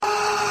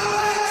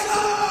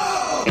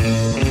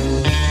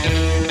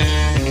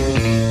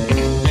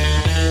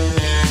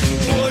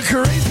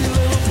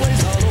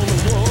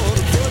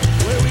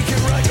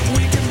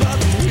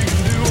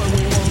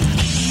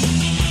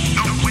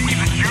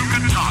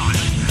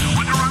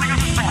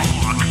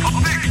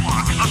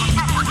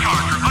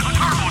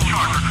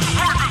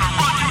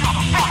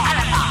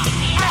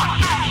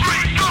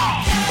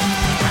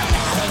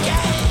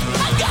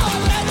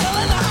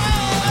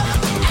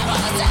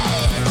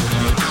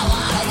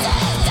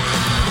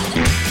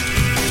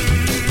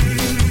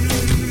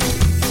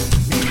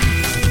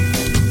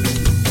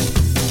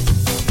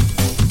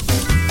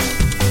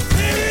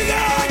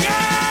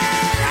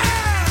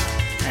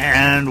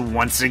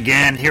Once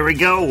again, here we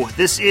go.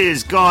 This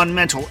is Gone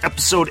Mental,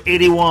 episode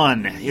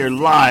 81. Here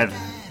live,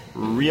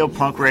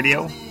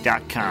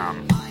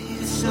 realpunkradio.com.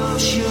 So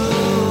sure,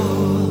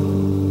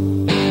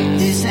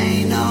 this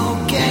ain't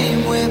no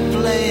game we're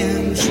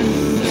playing.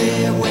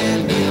 Truly,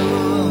 we're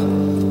pure.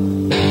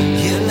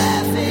 You're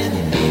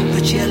laughing,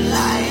 but you're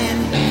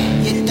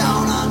lying. You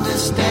don't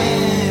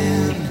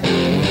understand.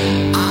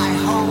 I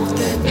hold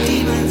the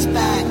demons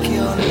back.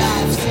 Your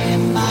life's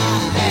in my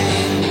hands.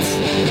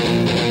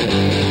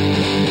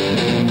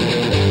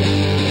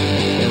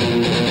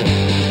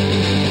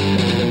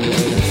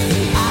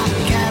 I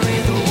carry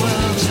the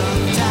world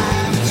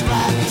sometimes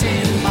wrapped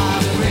in my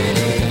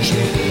pretty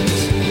shoes.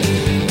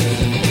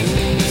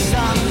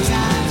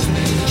 Sometimes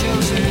the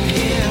chosen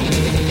hear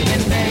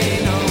and they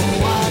know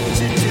what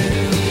to do.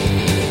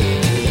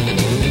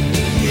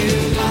 You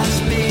must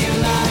be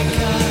like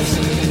us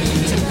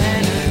to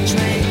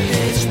penetrate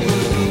this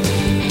room.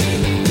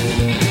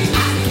 I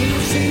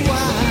can't see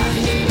why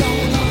you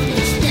don't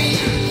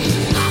understand.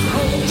 I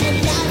hold your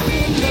life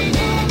in the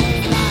palm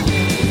of my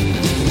hand.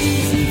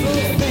 These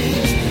evil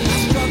things I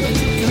struggle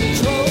to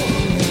control.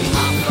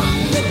 I'm from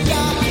the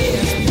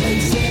darkest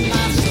place in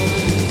my soul.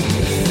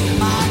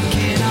 My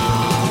kin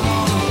are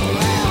all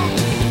around.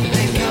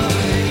 They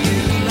cover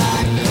you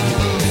like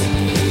girls.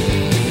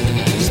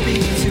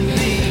 Speak to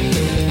me,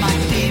 my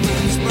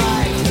demons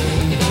bright.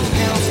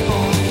 Hell's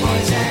born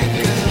boys and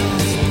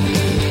girls.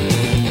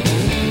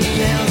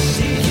 They'll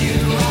seek you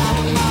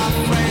out, my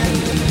friend,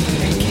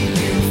 and keep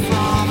you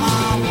from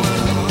our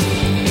world.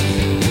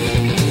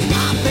 I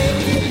beg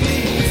you,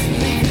 please,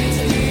 leave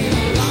me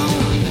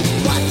alone.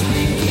 What you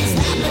think is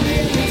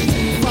happening is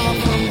too far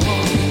from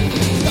home.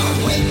 Don't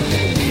wait for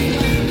the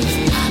demons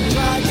I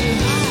try to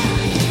hide.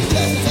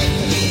 Just take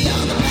me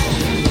on the back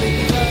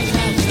because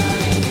I'm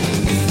sorry.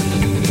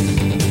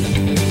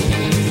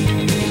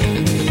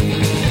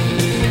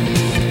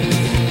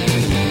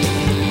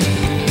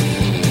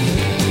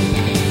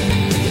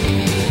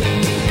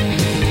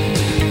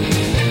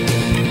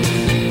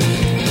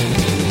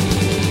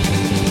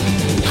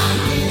 I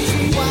can't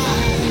see why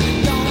you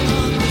don't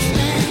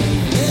understand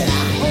that I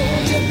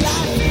hold your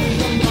life in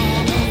the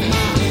palm of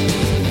my hand.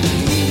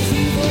 These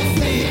evil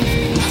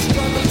things I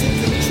struggle to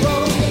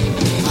control.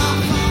 I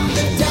found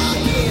the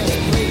darkest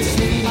place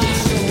in my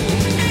soul.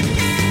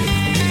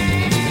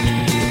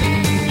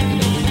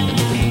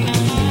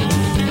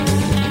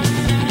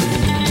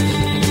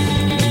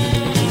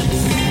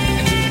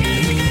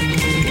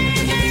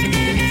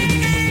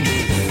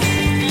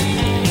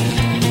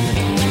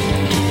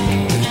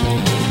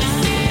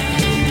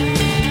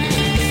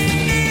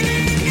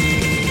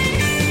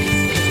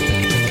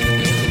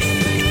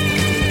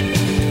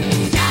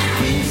 I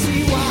can't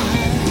see why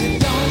you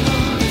don't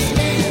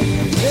understand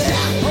that I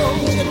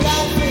hold your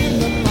life in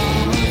the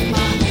palm of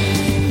my hand.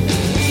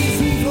 These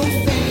evil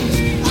things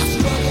I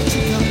struggle to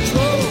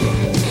control.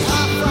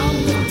 I'm from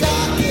the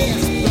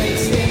darkest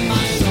place in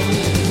my soul.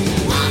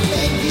 I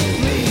beg you,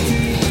 please,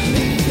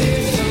 leave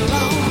this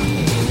alone.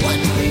 What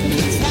you think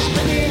is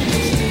happening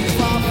is too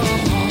far from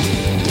home.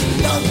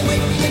 Don't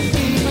wait for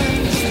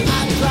demons I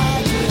try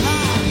to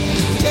hide.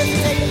 Just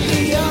take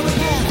the other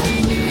path and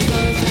leave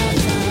us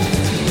outside.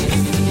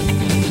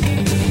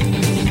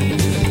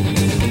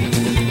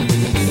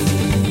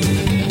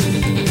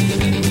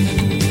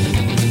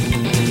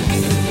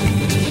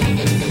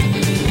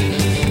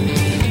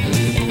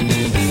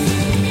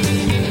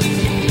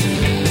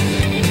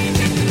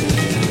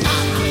 I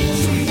can't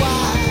see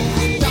why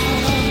you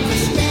don't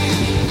understand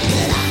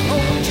that I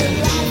hold your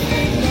life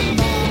in the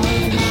palm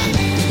of my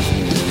hand.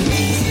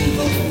 These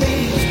evil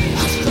things I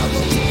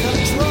struggle to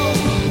control.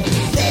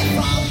 They're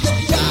from the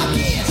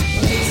darkest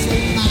place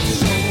in my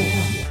soul.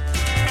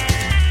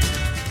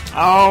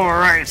 All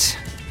right.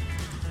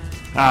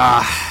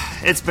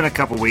 It's been a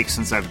couple weeks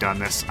since I've done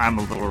this. I'm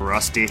a little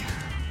rusty,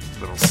 a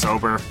little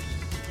sober.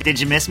 Did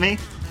you miss me?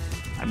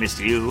 I missed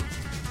you.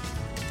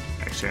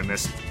 Actually,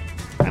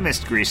 I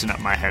missed greasing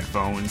up my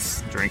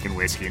headphones, drinking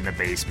whiskey in the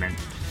basement,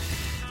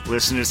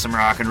 listening to some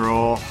rock and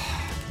roll.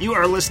 You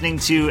are listening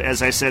to,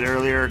 as I said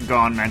earlier,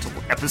 Gone Mental,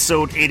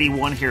 episode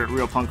 81 here at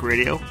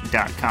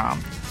realpunkradio.com,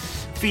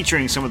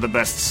 featuring some of the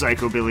best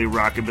psychobilly,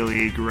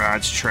 rockabilly,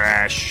 garage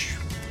trash,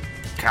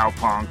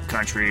 cowpunk,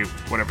 country,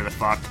 whatever the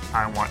fuck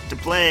I want to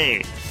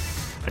play.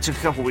 I took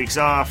a couple weeks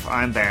off.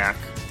 I'm back.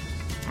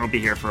 I'll be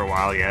here for a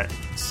while yet,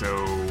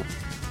 so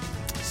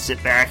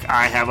sit back.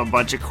 I have a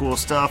bunch of cool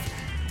stuff.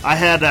 I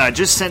had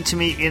just sent to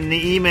me in the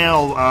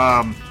email,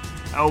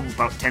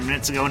 about 10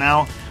 minutes ago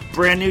now,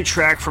 brand new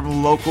track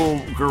from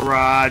local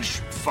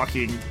garage,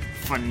 fucking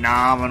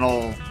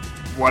phenomenal,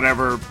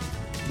 whatever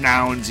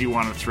nouns you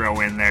want to throw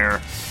in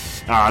there.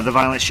 The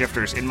Violent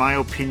Shifters, in my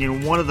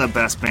opinion, one of the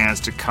best bands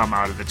to come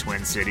out of the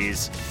Twin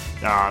Cities.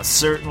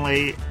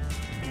 Certainly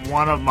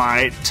one of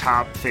my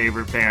top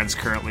favorite bands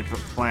currently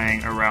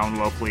playing around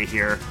locally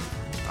here.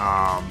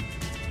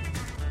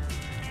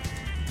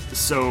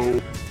 So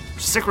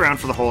stick around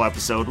for the whole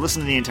episode.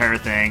 Listen to the entire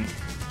thing.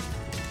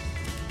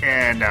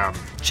 and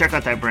check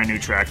out that brand new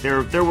track.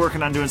 They're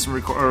working on doing some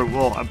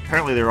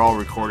apparently they're all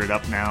recorded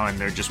up now, and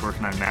they're just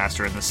working on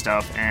mastering the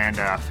stuff and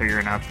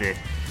figuring out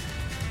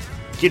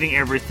getting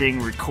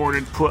everything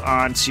recorded, put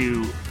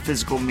onto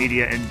physical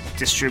media, and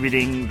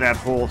distributing that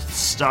whole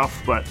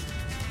stuff. But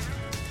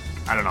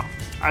I don't know.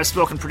 I've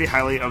spoken pretty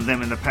highly of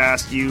them in the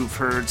past. You've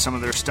heard some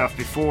of their stuff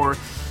before.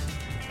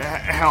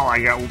 Hell,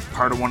 I got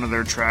part of one of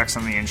their tracks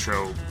on the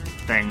intro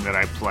thing that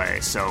I play.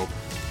 So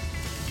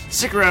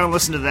stick around and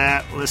listen to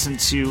that. Listen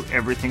to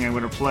everything I'm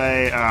going to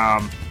play.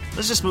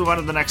 Let's just move on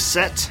to the next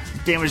set.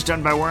 Damage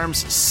Done by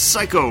Worms,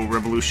 Psycho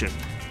Revolution.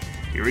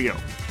 Here we go.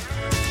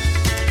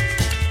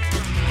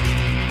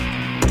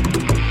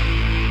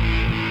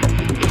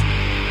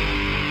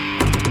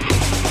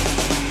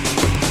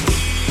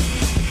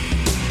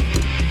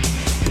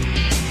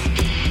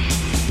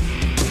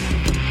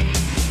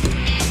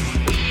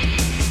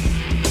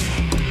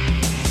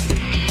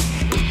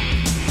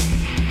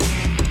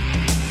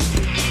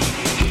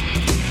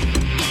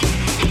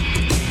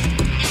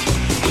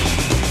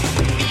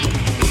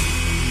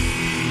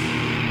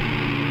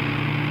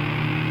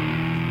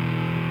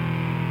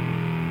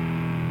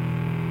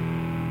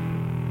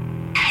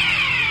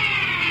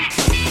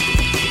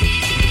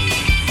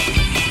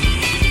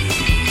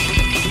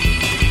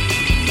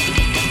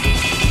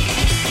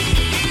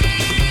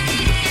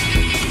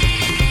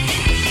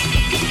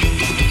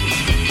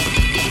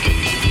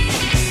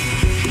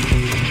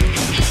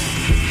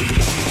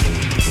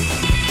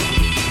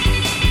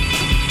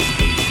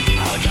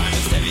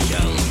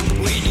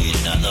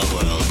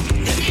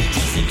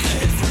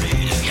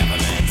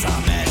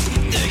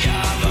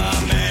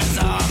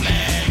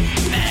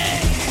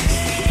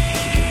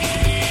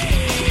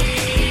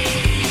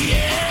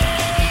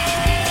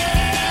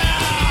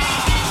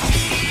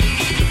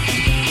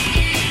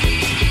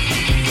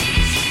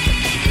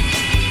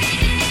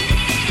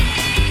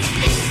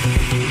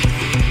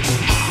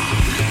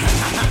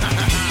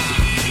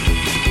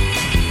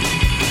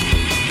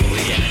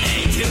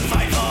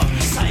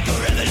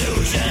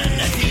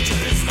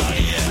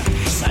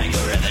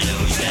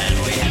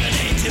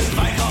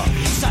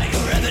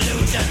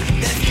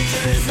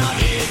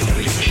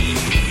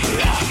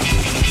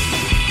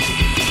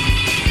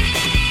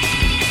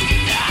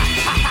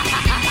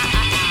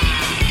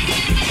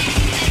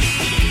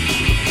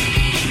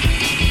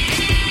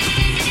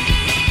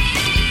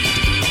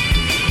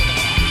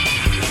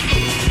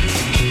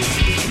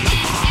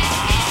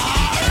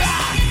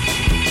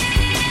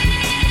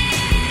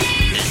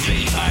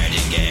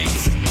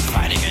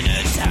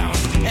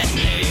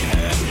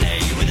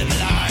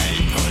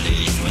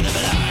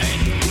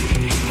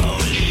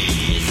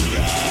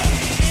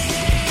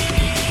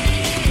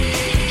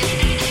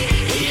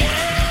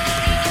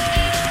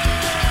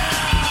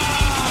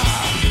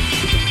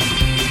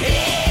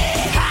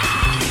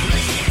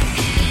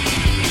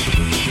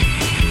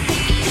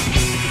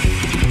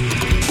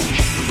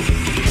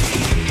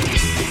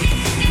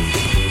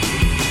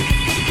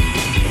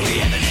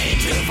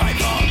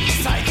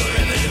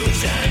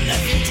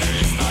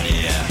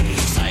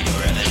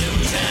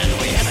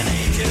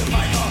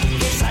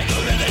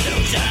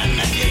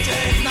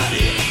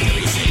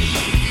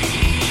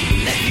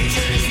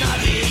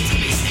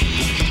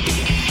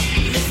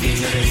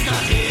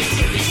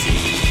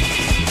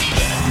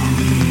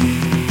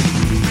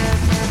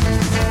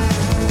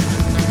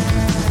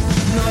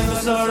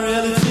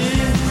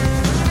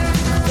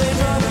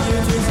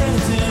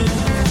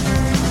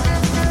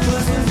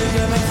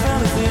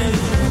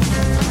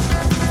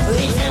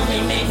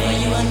 For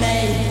you and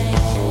me.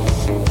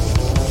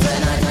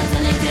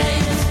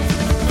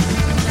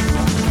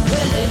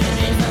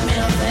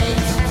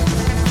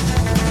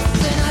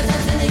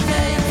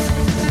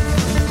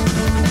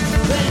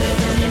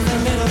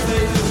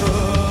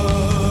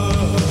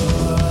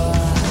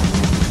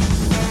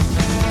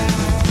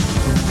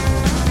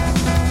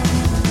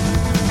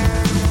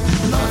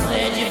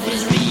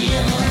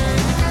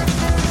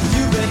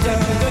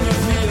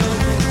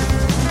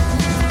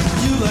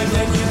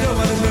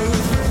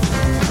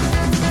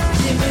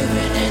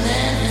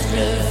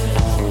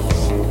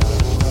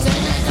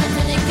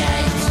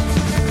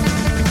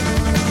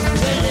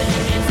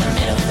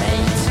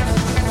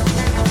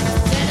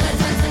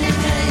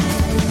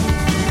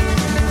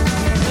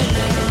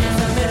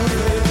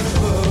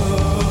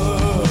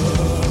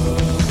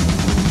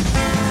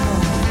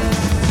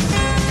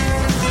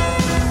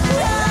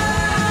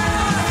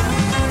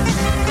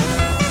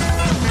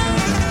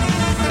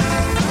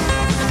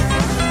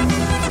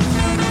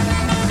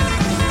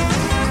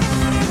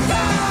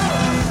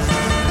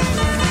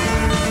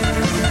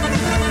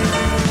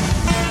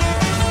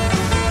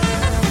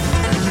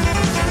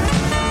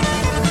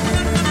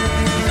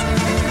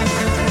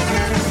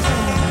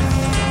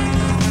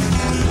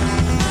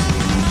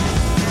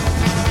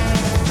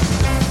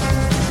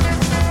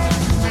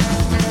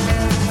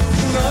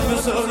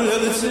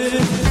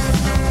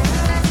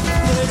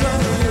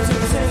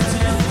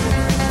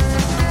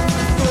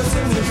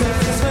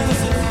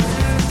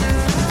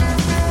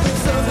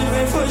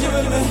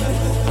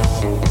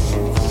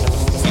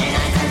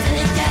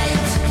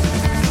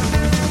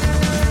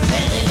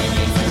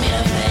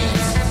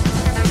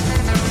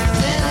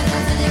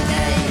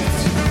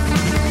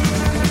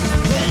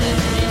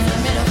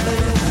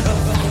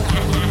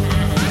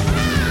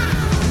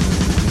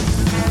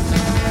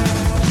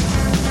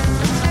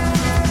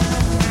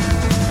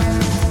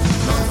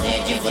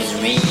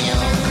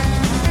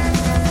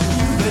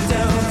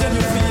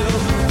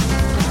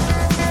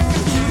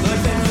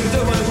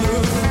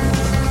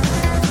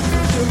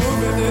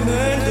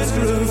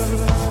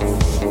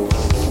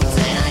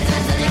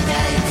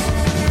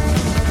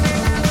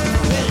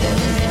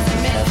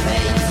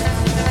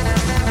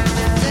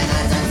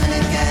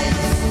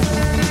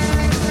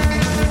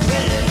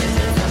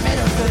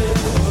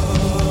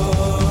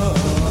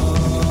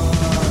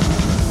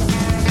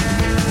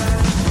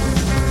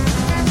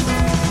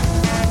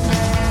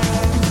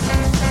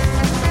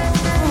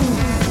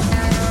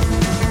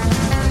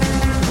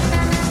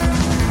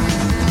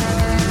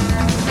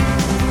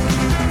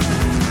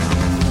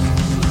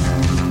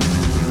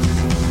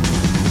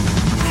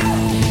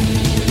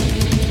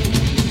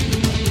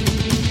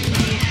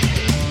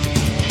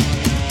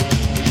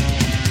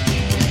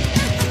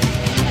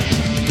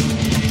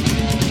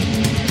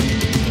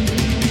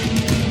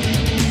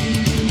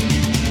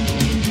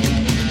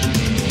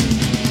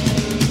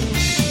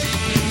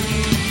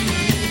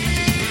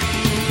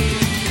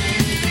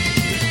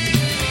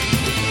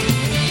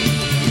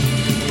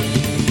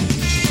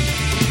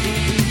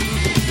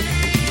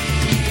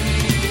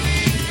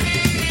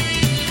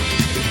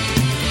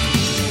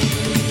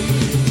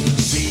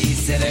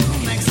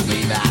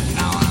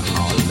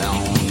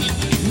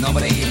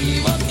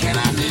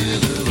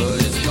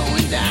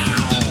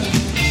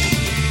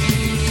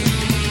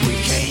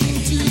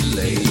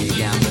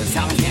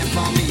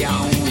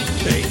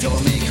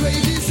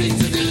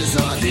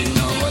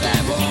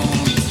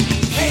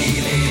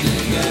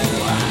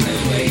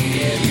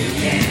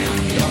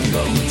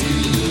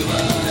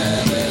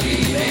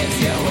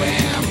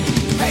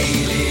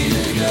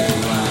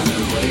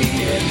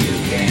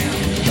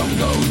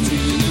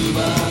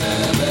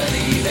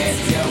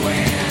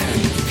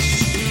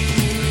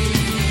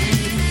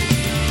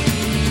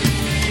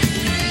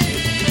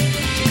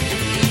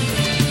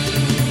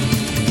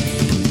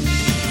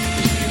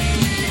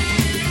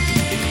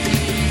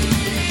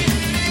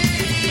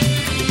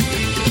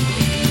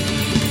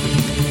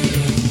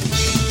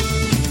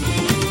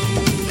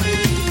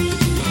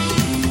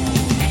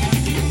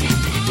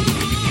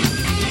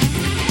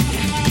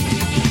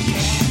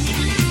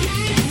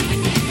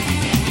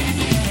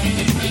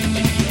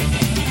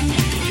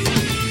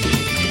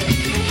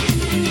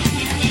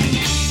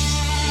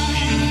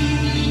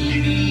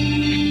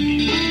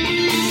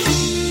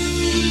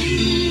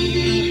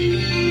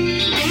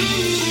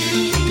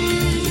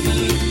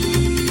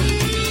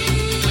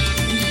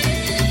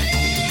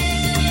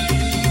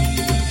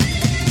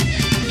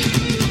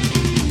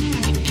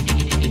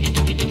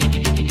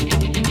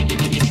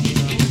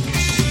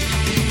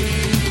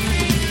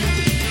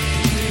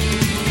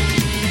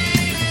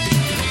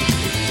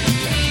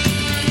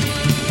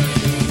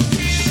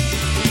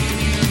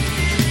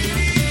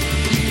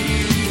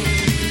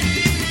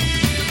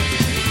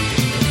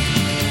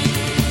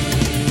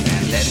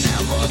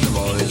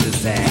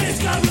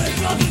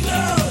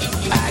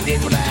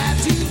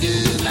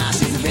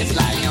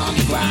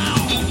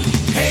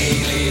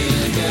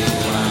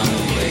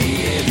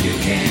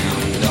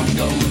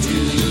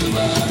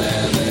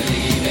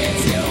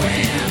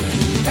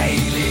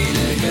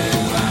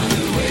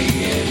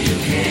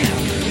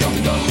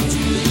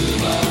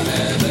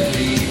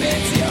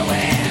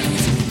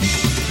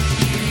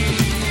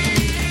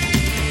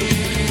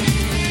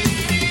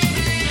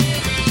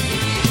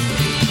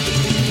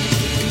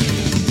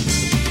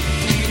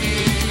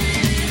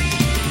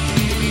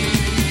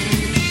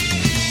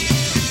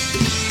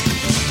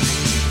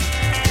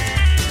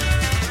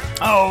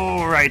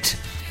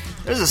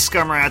 There's a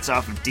Scum Rats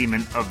off of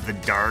Demon of the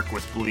Dark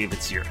with Believe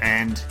It's Your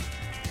End.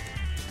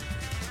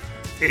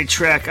 A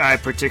track I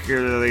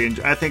particularly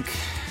enjoy. I think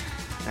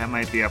that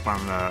might be up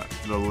on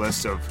the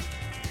list of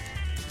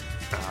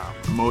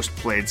most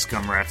played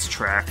Scum Rats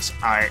tracks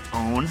I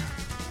own.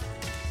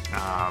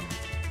 I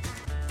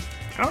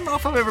don't know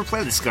if I've ever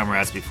played the Scum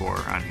Rats before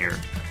on here.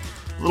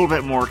 A little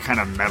bit more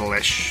kind of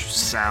metalish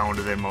sound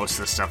than most of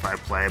the stuff I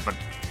play, but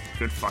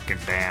good fucking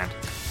band.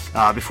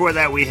 Before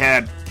that, we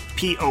had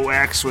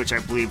POX, which I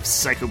believe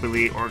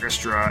Psychobilly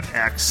Orchestra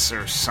X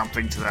or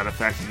something to that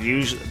effect.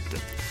 Usually,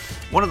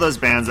 one of those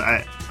bands.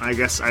 I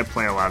guess I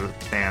play a lot of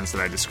bands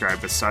that I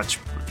describe as such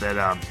that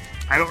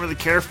I don't really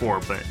care for,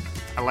 but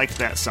I liked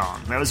that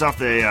song. That was off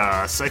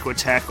the Psycho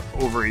Attack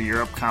Over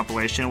Europe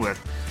compilation with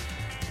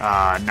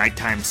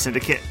Nighttime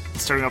Syndicate.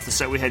 Starting off the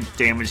set, we had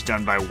Damage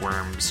Done by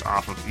Worms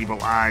off of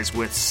Evil Eyes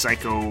with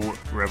Psycho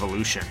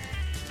Revolution.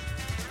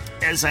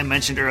 As I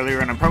mentioned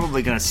earlier, and I'm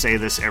probably going to say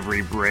this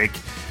every break,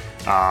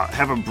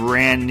 have a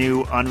brand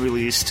new,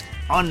 unreleased,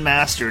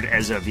 unmastered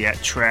as of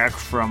yet track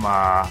from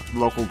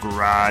local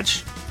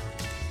garage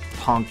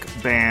punk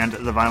band,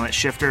 The Violent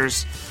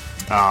Shifters.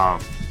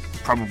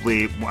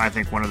 Probably, I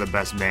think, one of the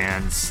best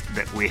bands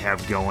that we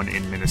have going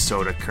in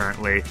Minnesota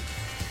currently.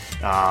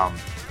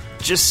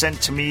 Just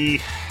sent to me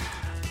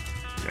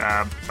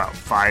about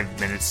 5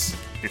 minutes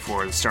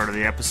before the start of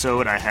the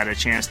episode. I had a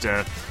chance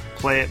to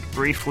play it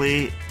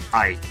briefly.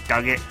 I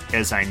dug it,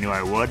 as I knew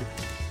I would.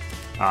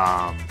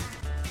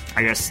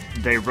 I guess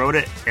they wrote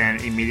it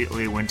and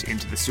immediately went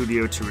into the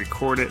studio to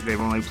record it. They've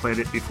only played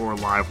it before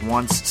live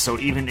once, so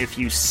even if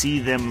you see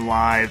them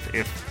live,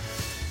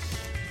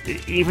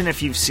 even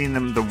if you've seen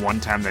them the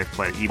one time they've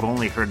played it, you've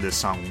only heard this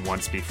song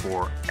once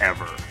before,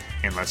 ever,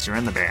 unless you're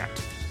in the band.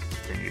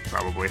 Then you've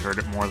probably heard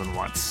it more than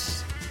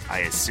once.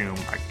 I assume.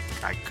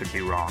 I could be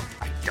wrong.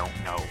 I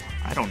don't know.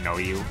 I don't know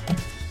you.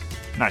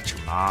 I'm not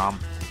your mom.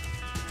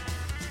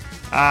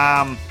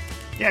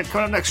 Yeah,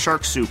 coming up next,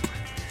 Shark Soup.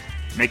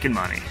 Making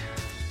money.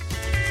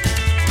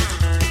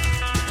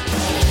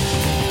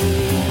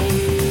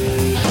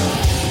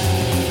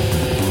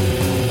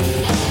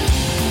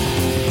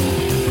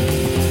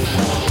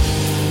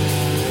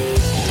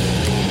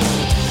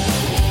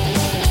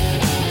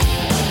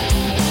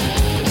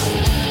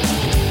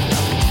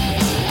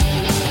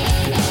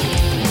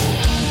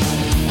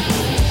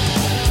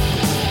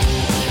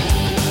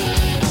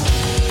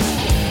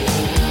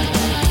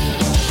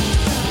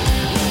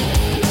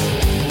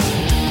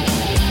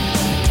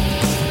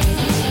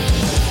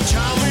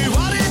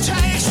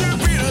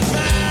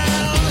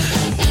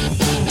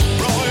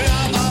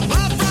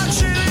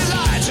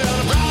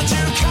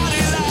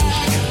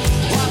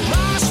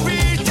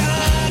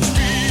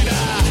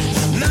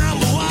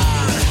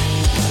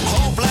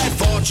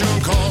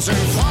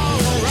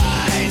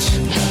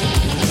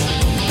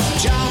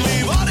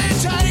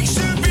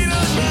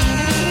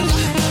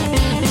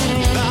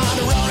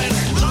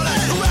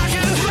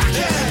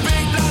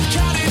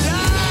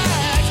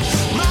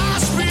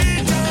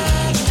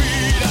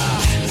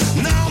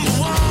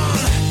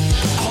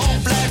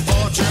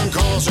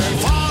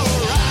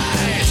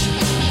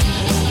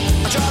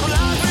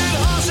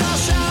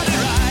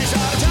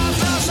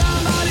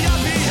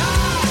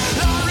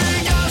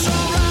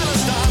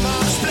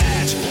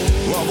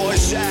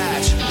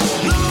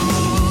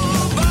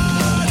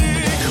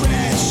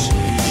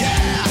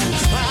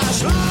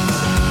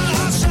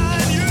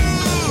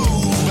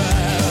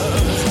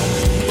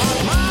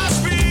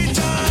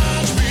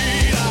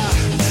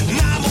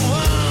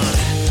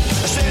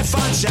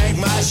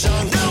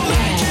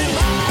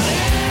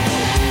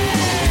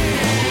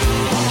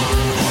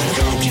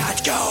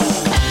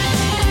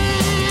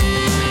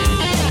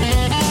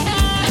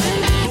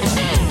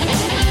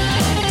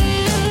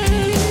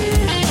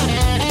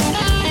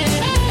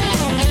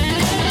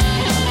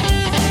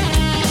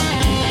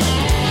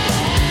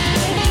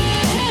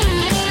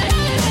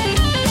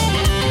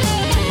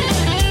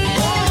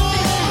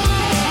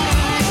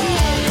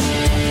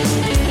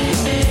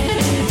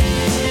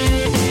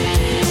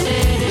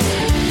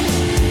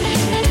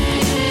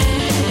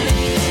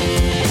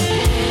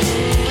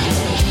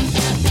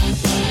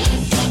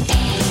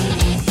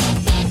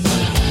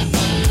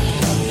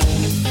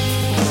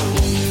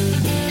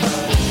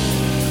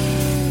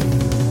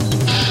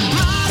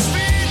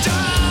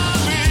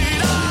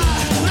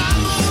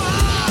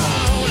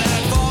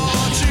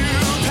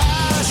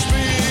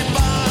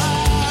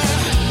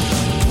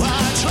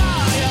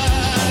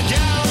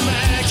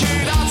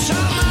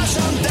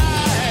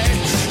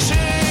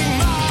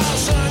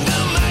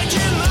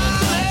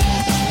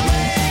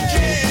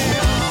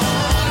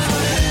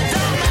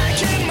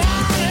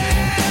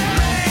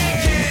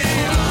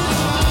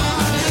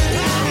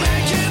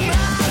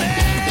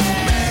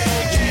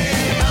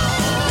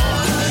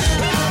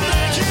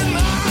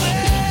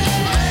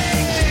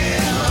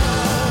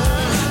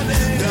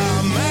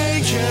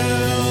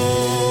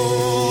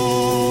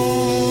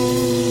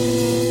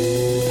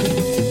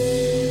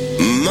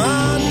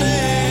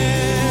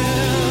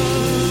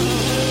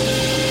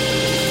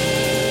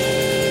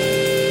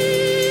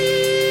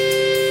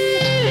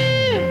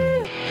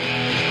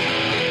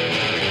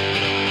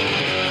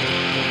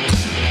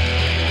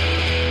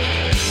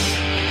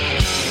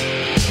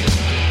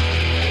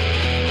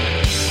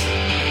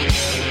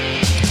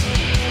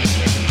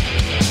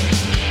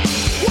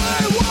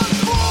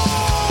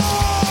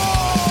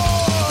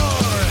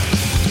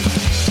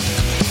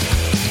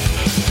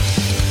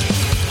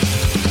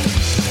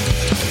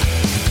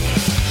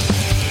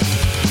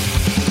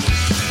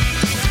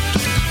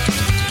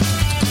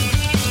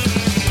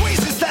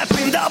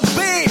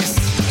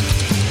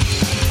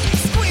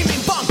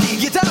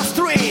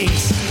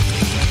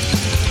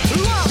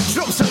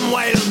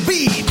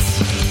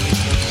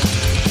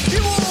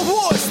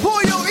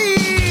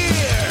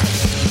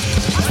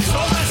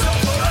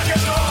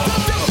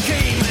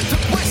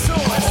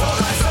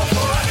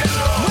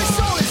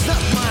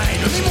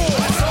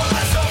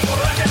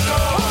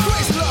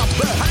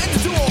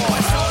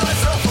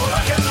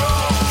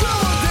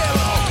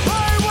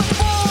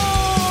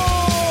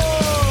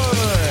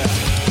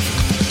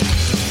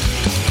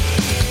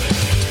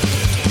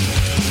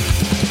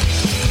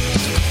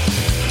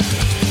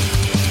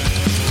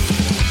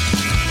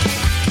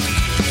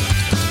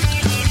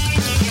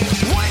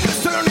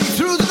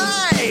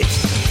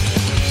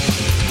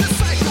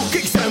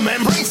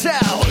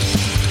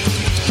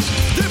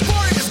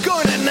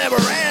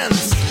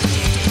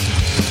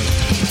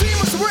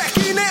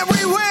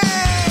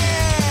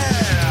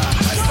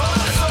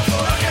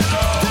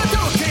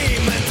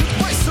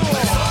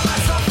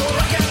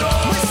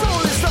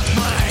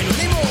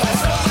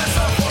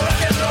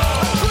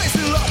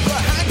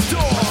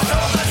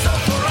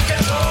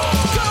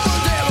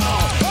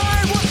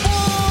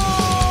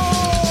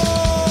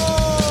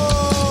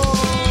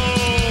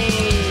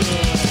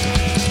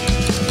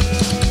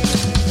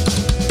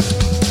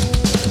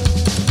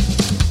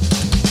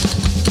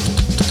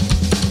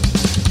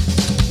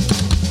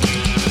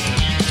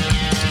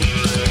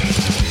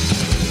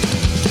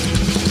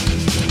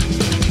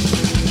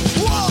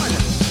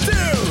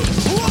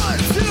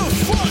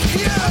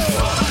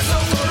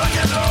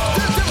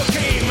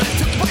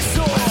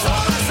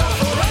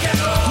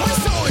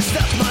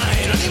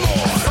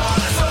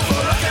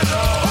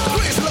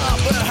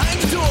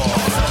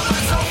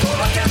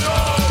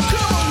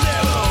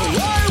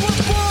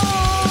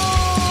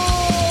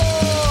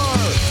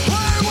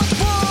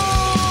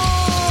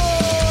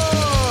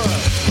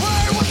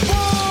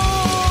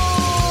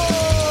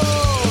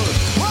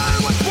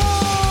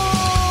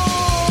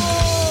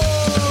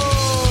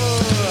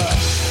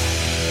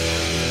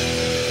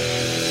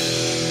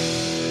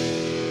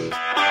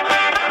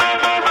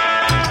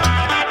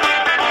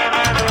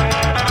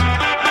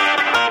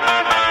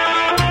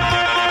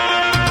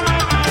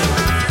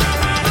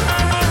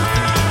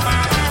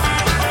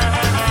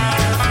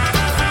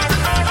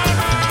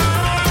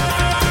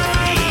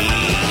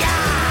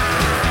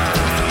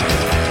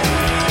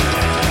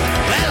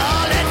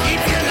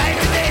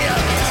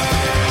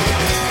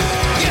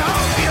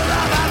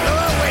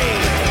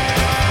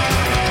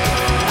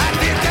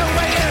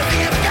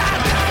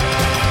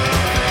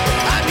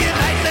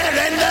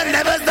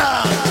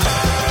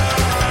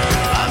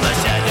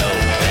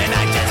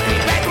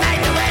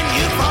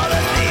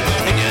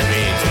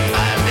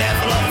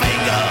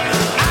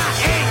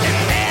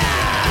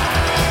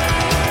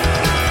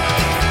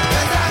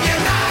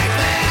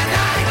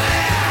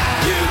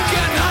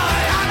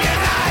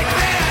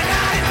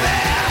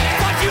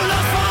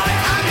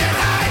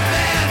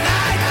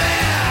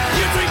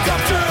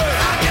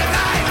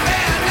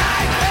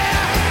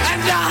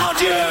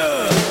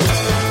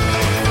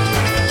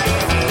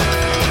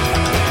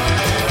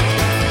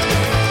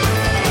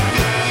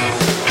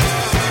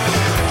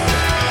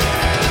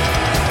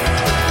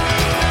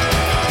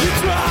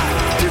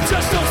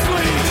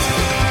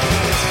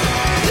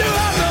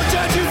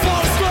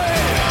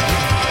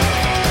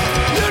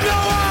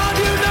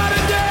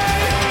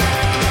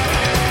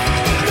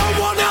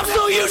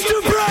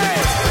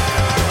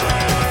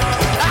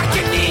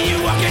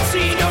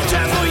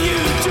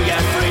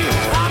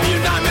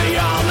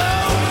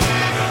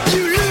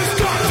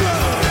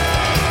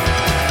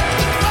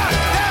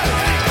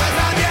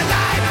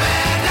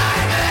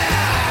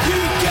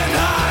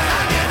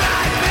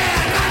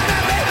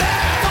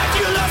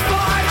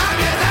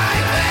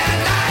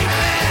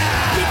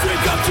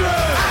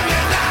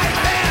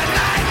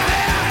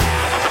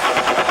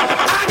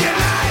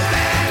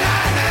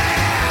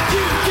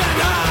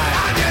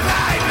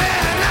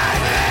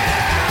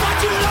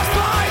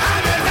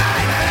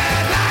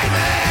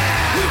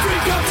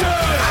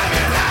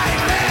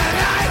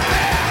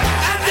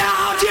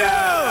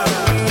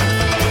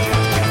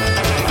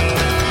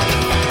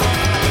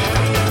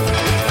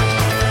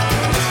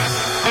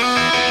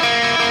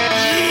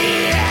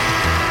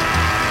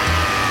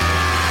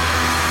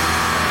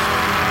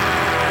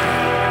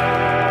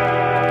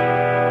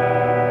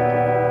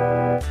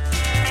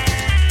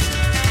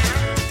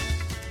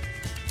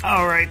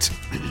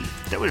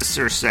 that was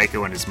Sir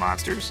Psycho and His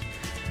Monsters.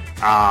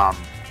 Off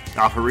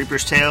of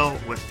Reaper's Tale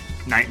with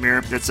Nightmare.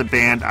 That's a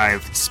band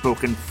I've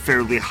spoken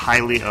fairly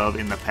highly of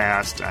in the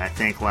past. I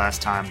think last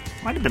time,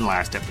 might have been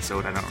last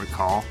episode, I don't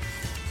recall.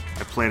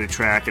 I played a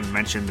track and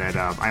mentioned that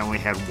I only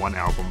had one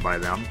album by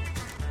them,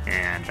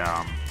 and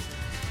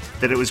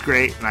that it was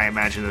great, and I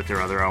imagine that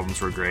their other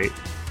albums were great.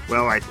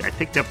 Well, I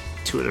picked up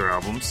 2 of their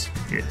albums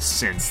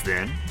since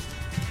then.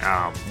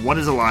 One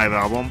is a live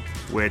album,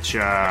 which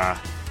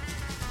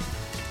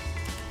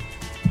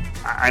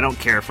I don't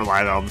care for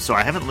live albums, so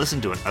I haven't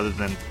listened to it other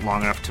than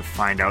long enough to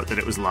find out that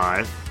it was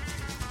live.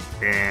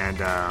 And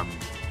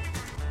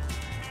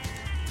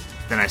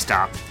then I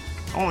stopped.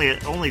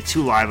 Only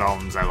 2 live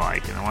albums I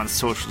like, and one's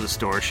Social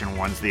Distortion,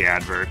 one's The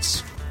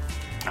Adverts.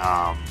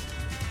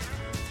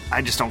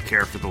 I just don't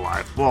care for the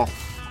live. Well,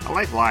 I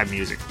like live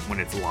music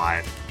when it's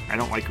live. I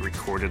don't like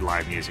recorded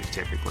live music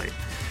typically.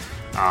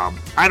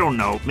 I don't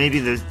know. Maybe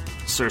the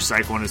Sir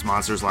Psycho and His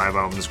Monsters live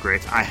album is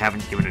great. I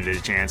haven't given it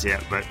a chance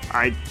yet, but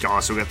I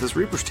also got this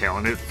Reaper's Tale,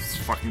 and it's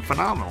fucking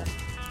phenomenal.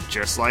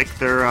 Just like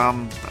their, I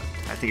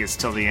think it's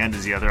Till the End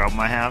is the other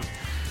album I have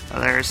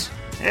of theirs.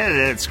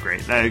 It's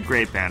great. A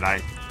great band. I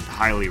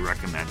highly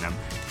recommend them.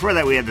 Before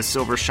that, we had the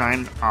Silver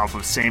Shine off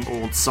of Same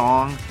Old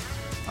Song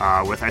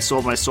with I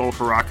Sold My Soul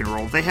for Rock and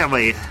Roll. They have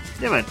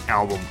an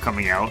album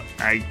coming out.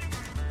 I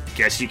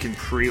guess you can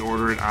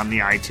pre-order it on the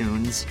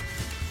iTunes.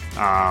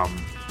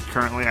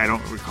 Currently, I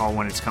don't recall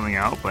when it's coming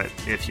out, but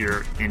if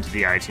you're into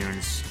the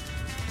iTunes,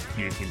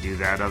 you can do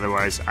that.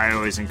 Otherwise, I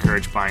always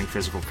encourage buying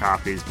physical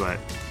copies, but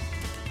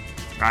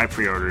I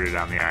pre-ordered it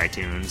on the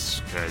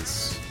iTunes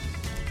because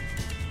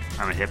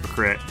I'm a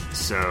hypocrite,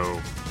 so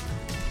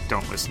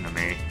don't listen to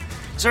me.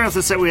 Starting off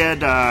the set, we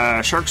had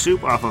Shark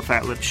Soup off of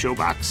Fat Lip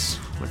Showbox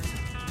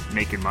with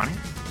Making Money.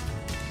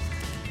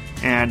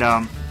 And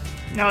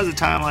now is the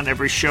time on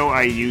every show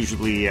I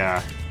usually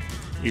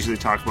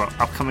talk about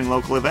upcoming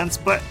local events,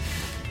 but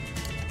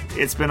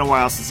it's been a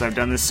while since I've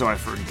done this, so I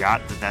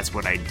forgot that that's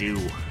what I do.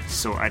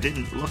 So I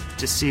didn't look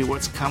to see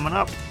what's coming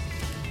up.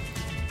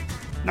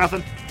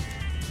 Nothing.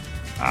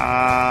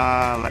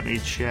 Let me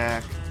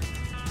check.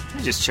 Let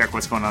me just check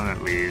what's going on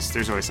at Lee's.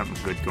 There's always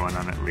something good going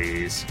on at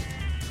Lee's.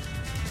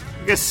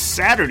 I guess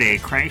Saturday,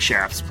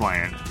 Crankshaft's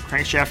playing.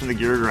 Crankshaft and the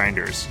Gear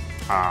Grinders.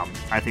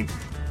 I think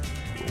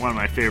one of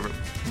my favorite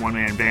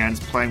one-man bands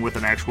playing with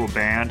an actual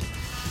band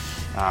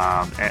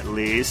at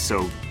Lee's,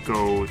 so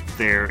go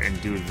there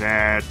and do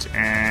that.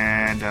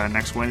 And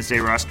next Wednesday,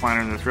 Ross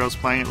Kleiner and the Thrills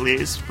playing at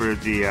Lee's for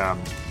the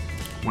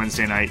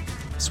Wednesday night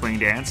swing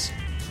dance.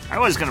 I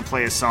was going to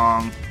play a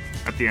song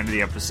at the end of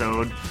the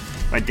episode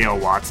by Dale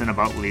Watson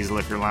about Lee's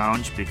Liquor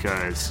Lounge,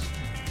 because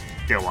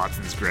Dale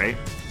Watson's great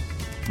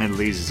and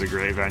Lee's is a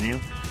great venue.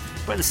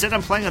 But instead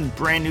I'm playing a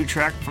brand new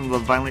track from the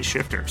Violent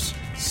Shifters,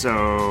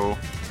 so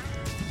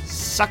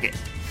suck it.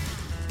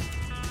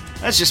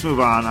 Let's just move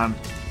on. I'm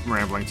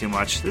rambling too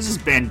much. This is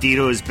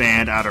Bandito's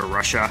band out of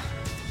Russia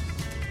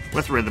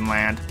with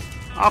Rhythmland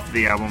off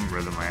the album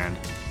Rhythmland.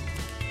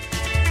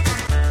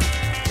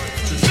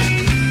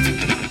 Rhythm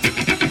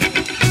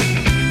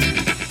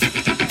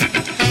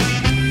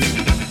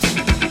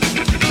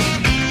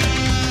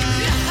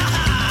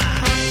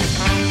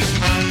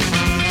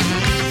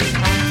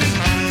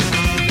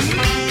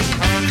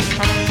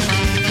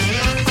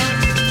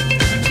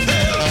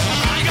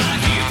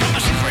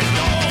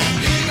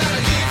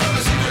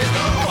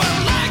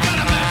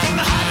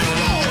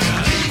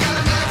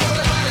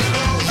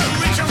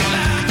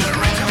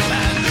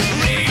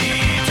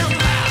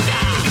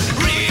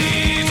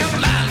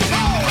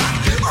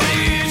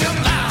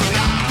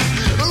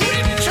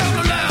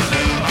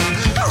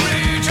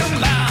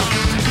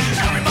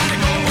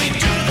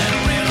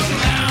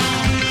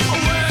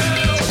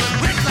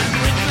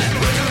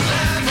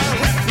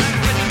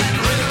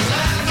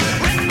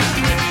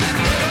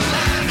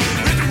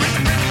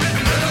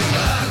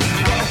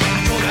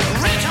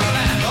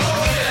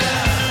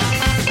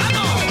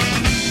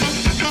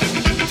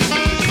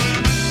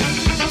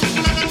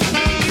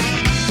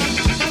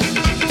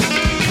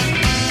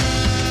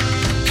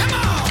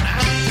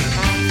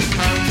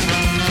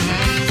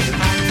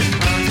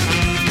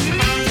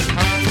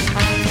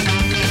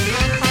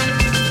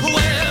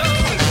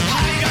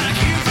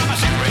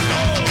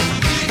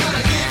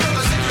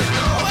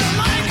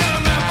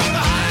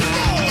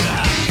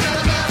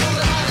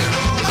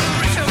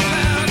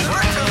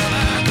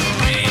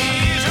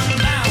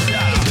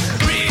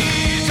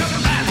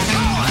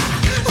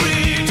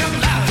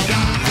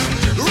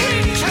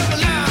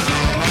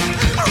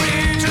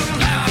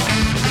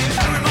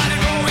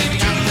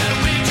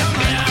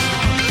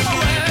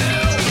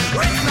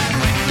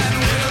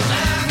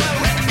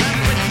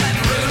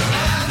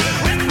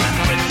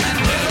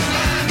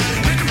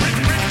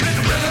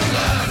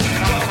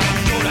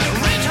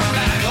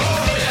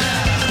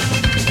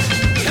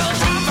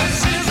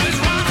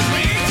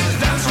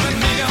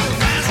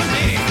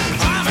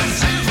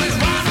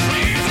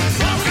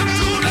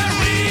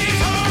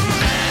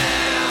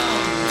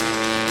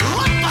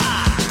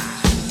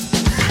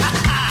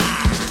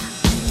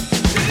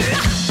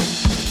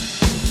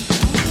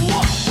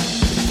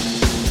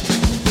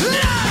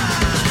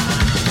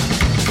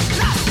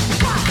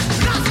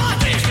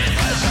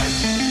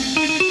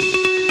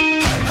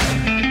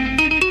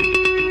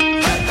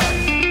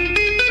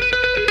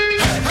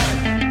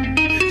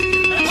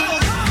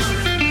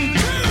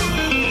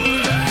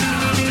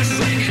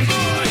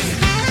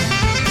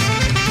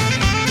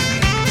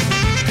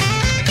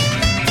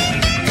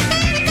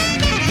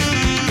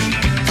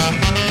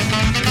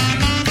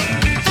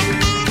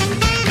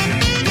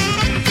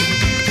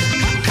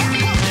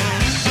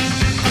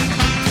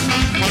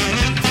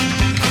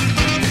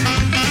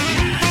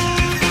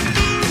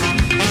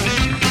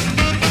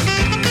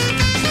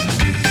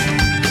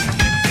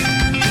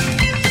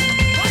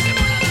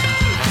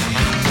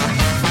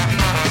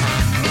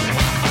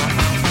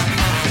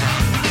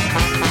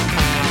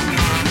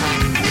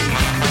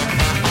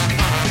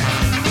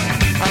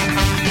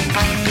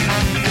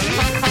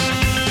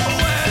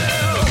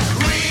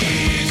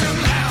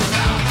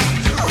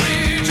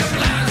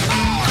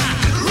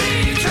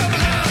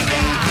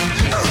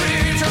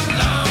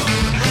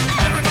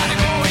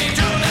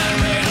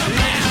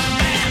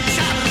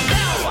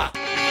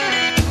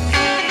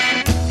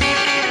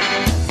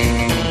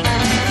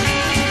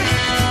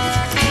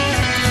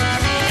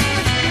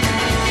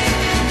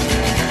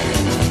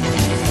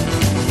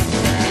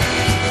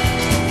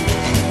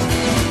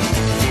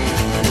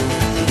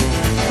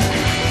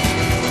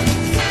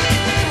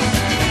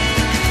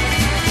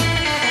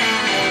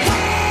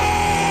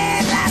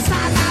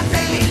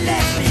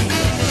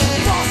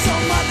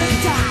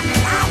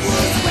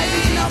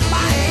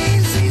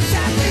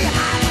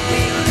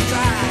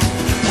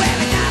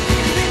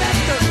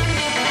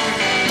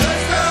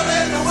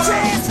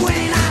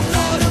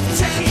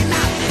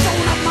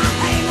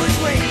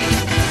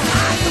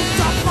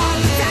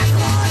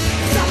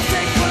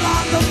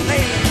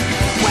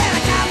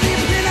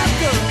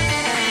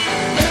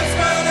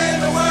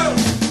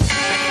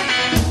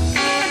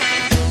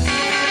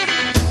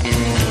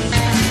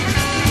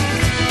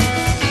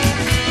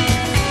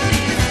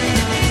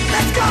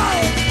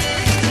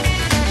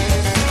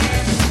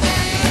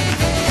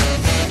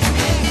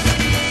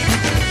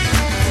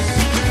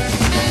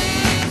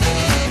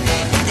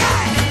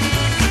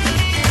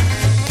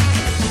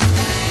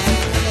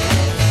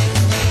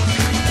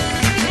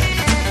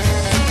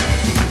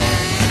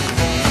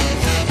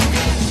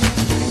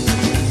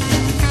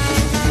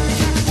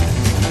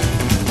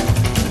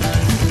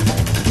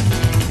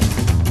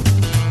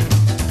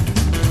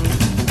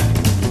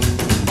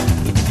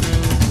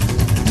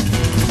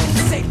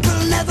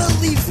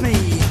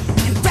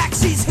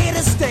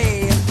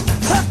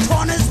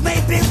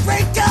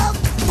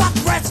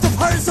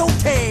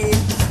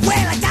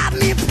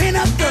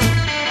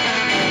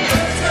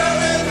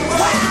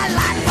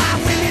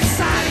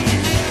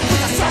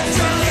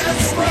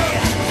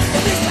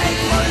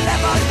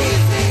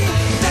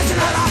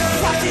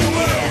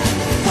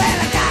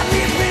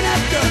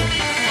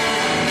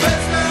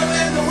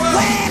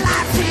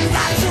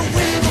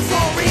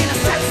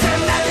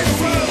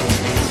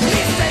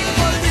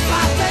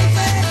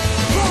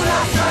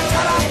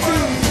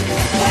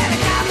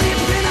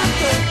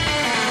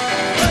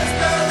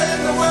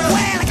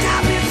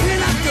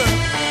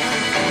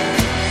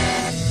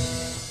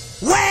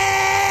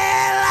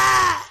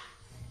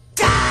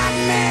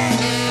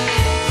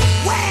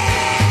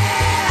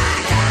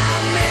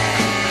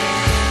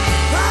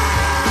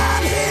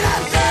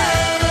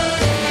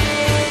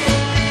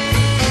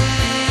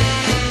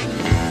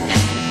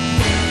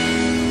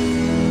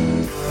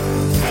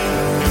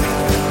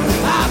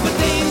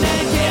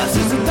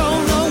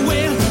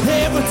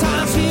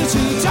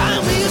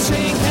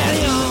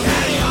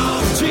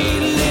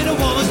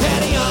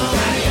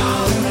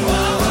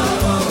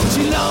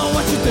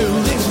you do,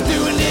 things you're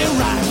doing it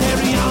right.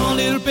 Carry on,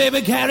 little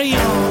baby, carry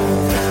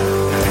on.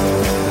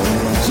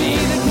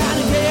 She's the kind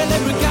of girl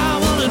every guy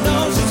wanna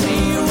know. So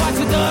see what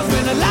she does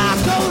when the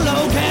lights go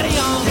low. Carry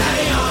on,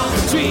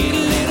 sweet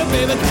little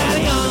baby,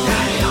 carry on.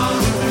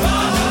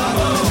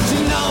 She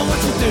know what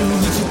you do,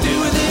 and she's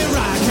doing it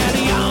right.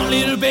 Carry on,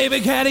 little baby,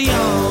 carry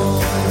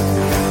on.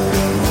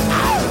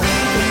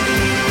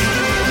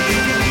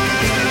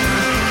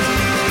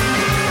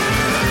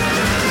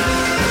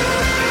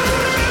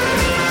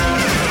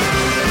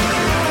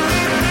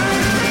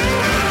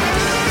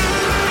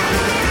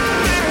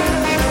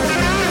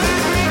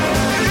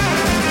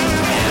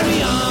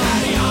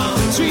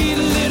 Sweet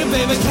little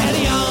baby,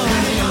 carry on.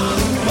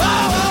 Whoa,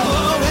 whoa,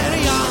 whoa,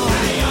 carry on.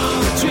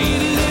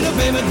 Sweet little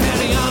baby,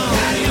 carry on.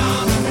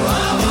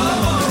 Whoa, whoa,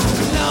 whoa.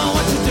 You know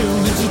what you do,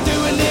 and you're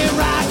doing it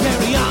right.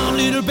 Carry on,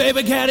 little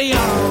baby, carry on.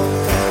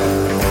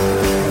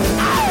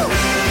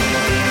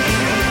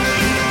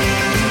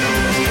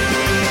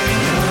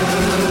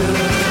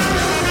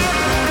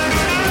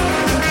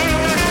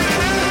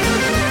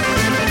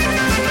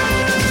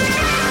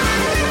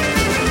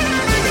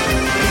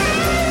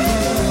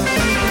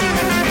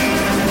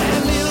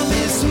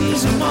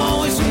 I'm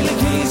always feeling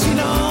keen, she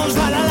knows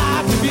what I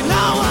like. If you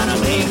know what I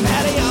mean,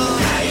 carry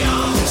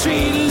on.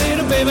 Sweet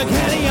little baby,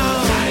 carry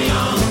on.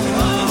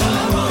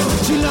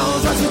 She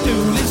knows what you do,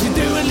 and she's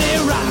doing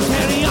it right.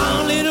 Carry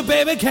on, little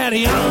baby,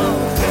 carry on.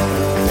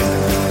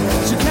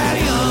 So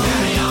carry on.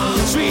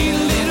 Sweet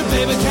little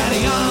baby,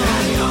 carry on.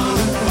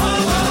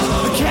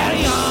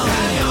 Carry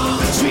on.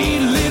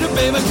 Sweet little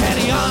baby,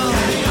 carry on.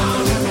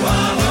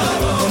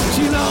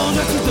 She knows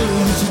what you do,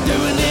 and she's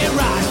doing it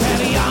right.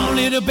 Carry on,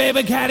 little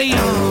baby, carry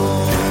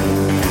on.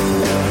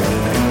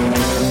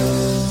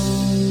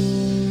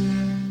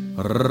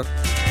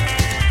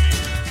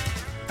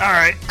 All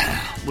right,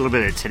 a little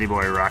bit of Titty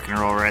Boy rock and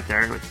roll right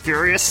there with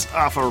Furious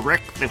off of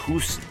Rick the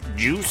Hoose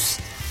Juice.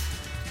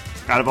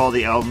 Out of all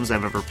the albums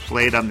I've ever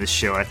played on this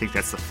show, I think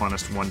that's the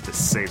funnest one to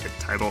say the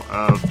title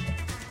of.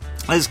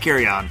 Let's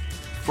carry on.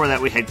 Before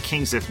that, we had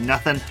Kings of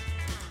Nothing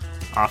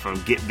off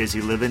of Get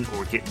Busy Livin'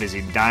 or Get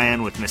Busy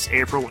Dyin' with Miss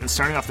April. And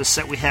starting off the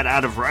set, we had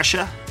Out of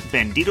Russia,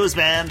 Bandito's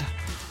Band,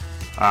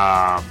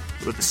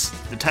 with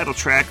the title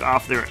track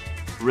off their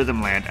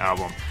Rhythmland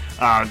album.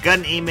 Got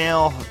an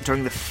email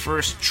during the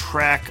first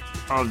track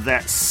of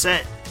that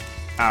set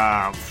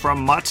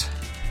from Mutt,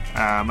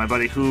 my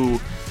buddy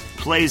who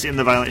plays in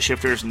the Violent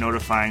Shifters,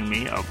 notifying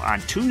me of on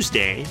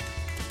Tuesday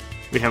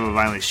we have a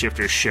Violent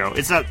Shifters show.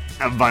 It's not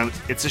a violent,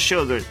 it's a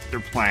show that they're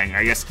playing.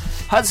 I guess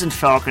Hudson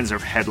Falcons are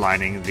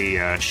headlining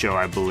the show,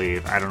 I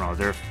believe. I don't know.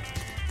 They're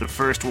the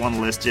first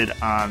one listed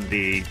on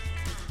the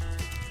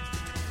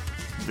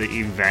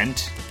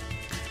event.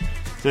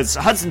 So it's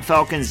Hudson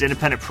Falcons,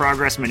 Independent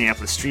Progress,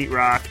 Minneapolis Street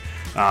Rock.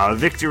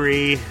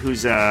 Victory,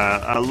 who's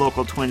a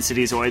local Twin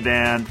Cities Oi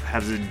band,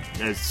 has a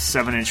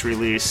 7-inch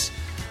release.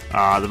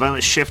 The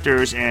Violent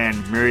Shifters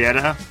and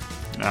Marietta,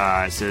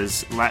 it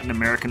says Latin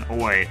American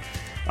Oi.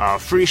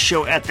 Free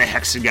show at the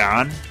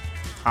Hexagon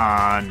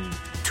on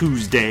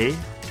Tuesday,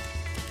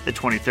 the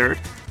 23rd,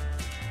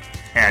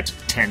 at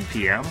 10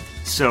 p.m.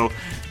 So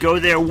go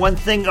there. One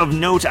thing of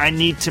note I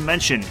need to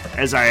mention,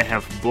 as I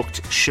have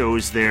booked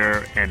shows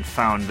there and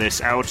found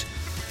this out,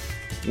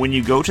 when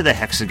you go to the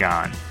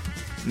Hexagon,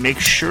 make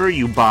sure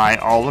you buy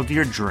all of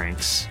your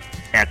drinks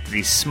at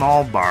the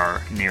small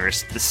bar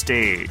nearest the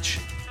stage.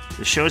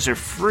 The shows are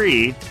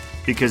free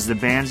because the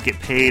bands get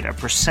paid a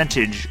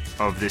percentage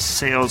of the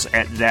sales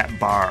at that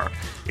bar.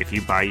 If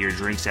you buy your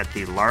drinks at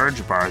the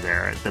large bar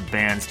there, the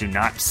bands do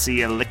not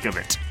see a lick of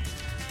it.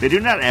 They do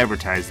not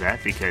advertise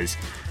that because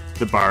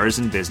the bar is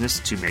in business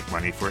to make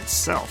money for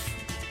itself.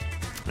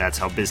 That's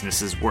how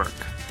businesses work.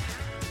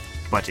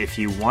 But if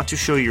you want to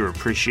show your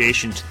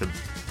appreciation to the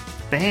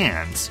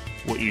bands,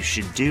 what you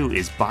should do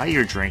is buy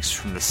your drinks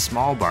from the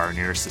small bar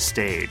nearest the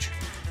stage,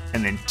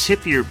 and then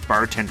tip your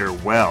bartender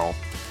well,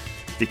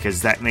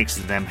 because that makes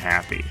them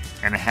happy.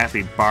 And a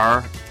happy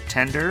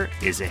bartender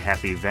is a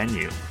happy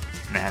venue.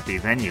 And a happy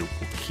venue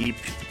will keep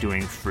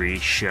doing free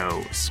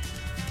shows.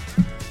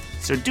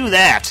 So do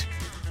that.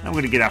 I'm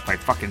going to get off my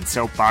fucking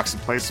soapbox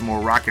and play some more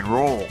rock and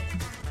roll.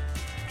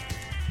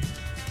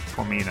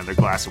 Pour me another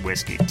glass of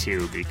whiskey,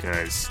 too,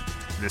 because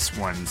this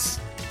one's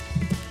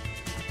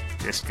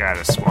just got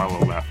a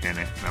swallow left in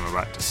it, and I'm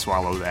about to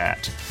swallow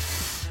that.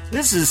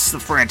 This is the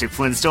Frantic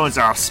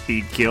Flintstones off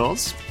Speed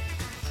Kills.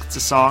 It's a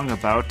song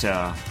about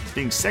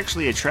being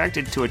sexually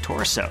attracted to a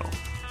torso.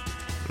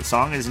 The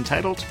song is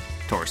entitled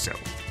Torso.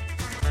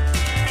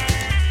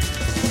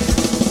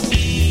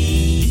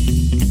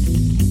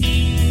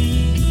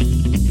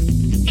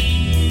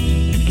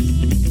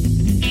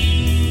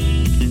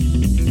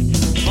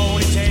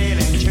 Ponytail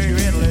and cherry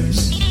red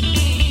lips.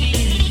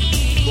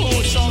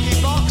 Oh,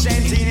 soggy box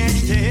and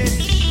teenage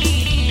tits.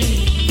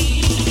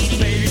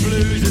 Baby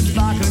blues that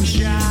sparkle and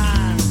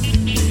shine.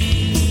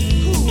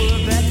 Who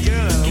loved that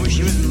girl? I wish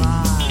she was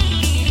mine.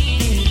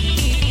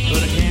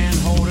 But I can't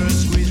hold her,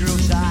 squeeze real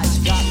tight. She's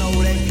got no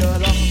leg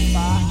cut off the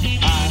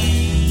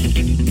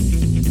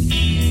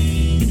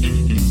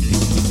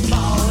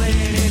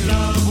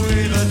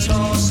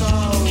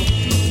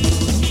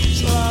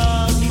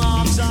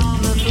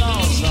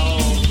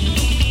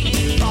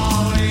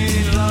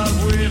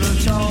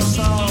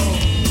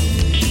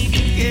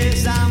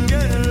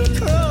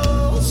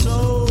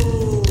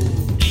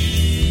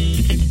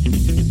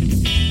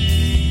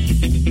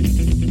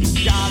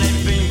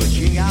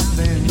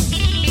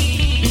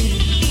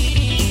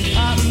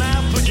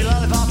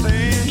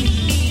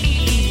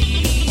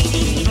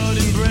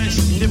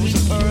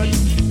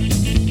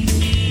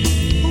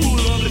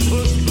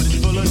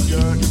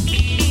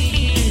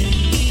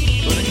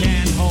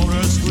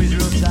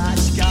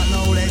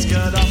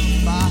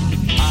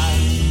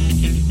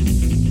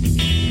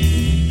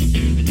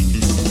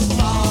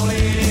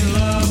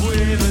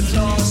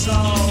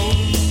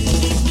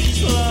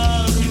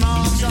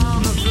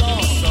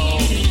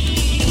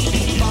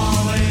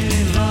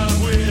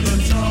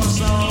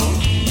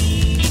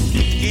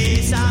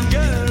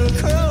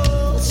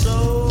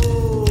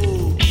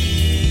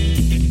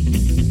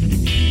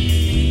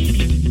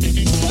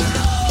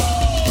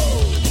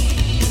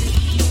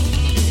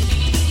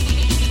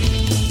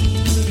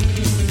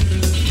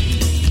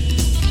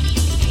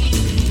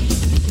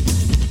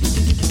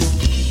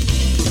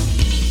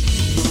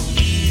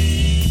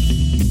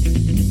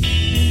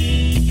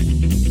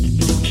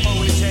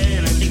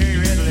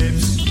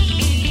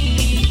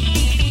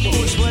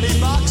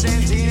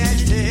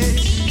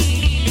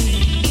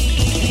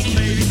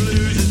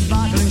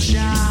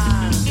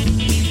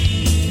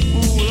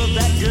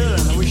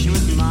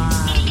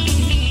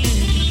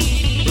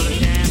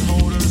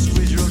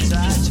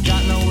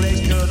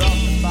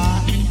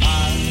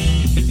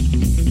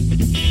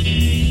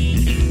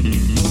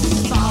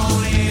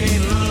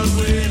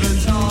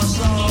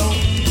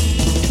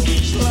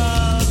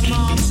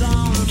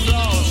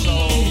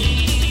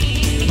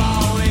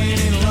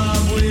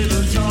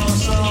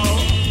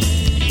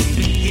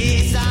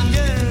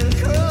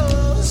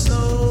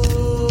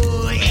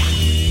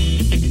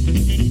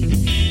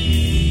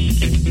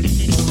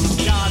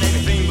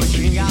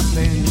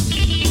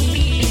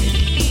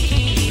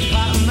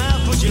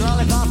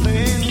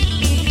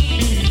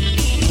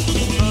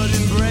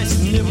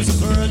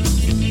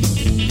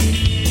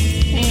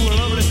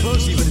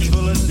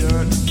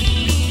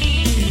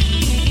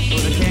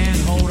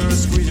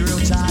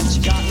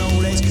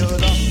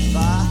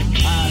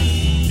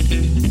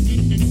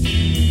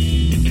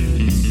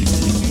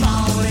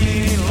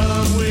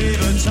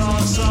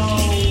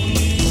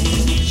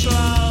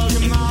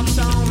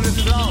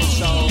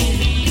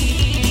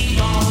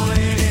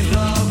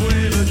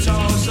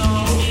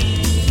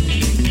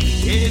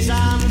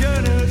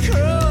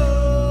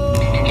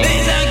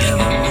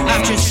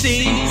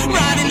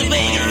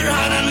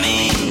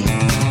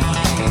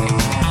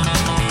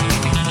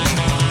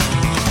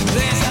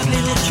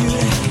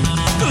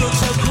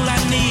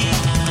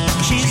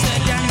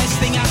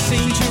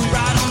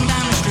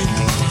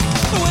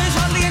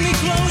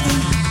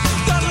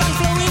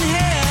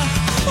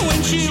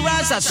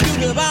that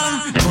scooter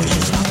bar. Boy,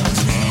 you stop and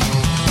stare.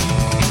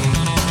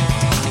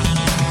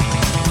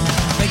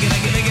 Bigger,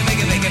 bigger, bigger,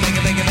 bigger, bigger,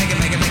 bigger, bigger, bigger,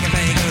 bigger, bigger,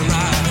 bigger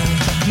rider.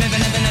 Never,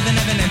 never, never,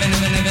 never, never,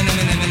 never, never,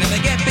 never, never, never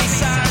get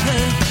beside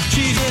her.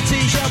 She's a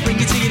t-shirt, bring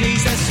you to your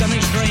knees. There's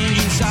something strange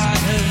inside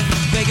her.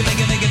 Bigger,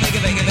 bigger, bigger, bigger,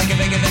 bigger, bigger,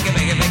 bigger, bigger,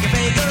 bigger, bigger,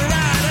 bigger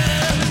rider.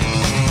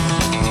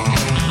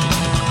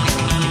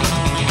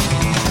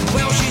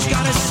 Well, she's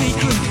got a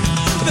secret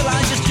that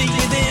lies just deep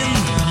within.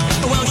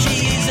 Well,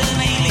 she is an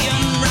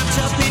alien wrapped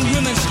up in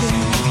human skin.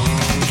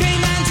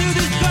 Came down to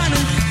this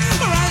planet,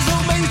 her eyes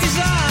open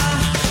desire.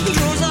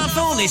 Draws off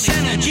all this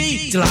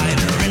energy to light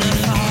her in a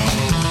fire.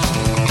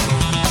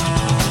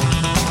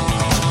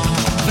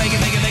 Bigger,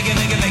 bigger, bigger,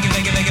 bigger, bigger,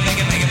 bigger, bigger,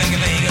 bigger, bigger,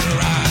 bigger, bigger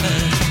rider.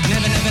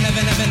 Never, never,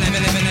 never, never, never,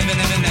 never, never,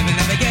 never, never,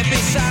 never get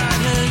beside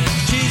her.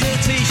 She's a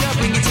t-shirt,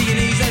 bring it to your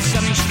knees. There's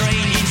something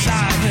strange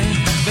inside her.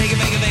 Bigger,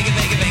 bigger, bigger,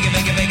 bigger, bigger,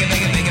 bigger, bigger,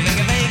 bigger, bigger,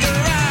 bigger, bigger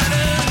rider.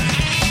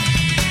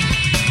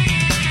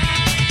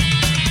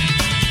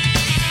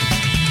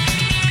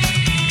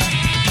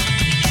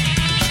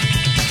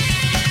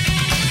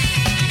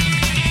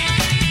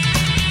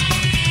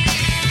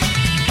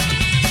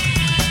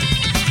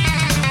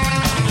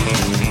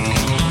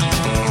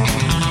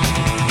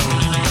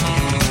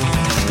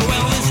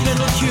 Well, this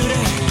little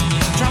cutie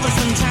travels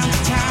from town to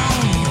town.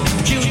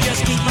 She'll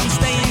just keep on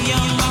staying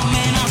young while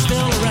men are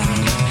still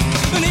around.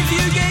 And if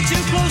you get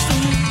too close to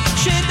her,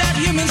 shed that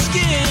human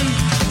skin,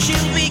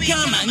 she'll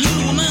become a new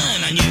woman,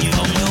 a new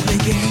home will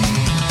begin.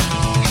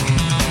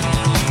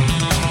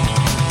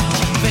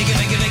 Bigger,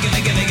 bigger, bigger,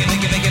 bigger, bigger,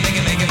 bigger, bigger,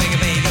 bigger, bigger, bigger,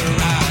 bigger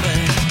rider.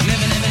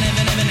 Never, never,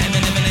 never, never, never,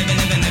 never, never,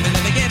 never, never,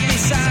 never get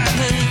beside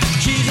her.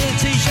 She's a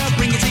t-shirt,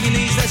 bring it to your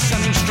knees. There's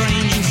something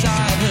strange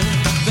inside her.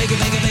 Bigger,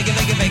 bigger, bigger,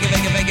 bigger, bigger,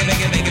 bigger, bigger,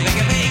 bigger, bigger,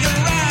 bigger, bigger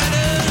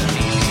rider.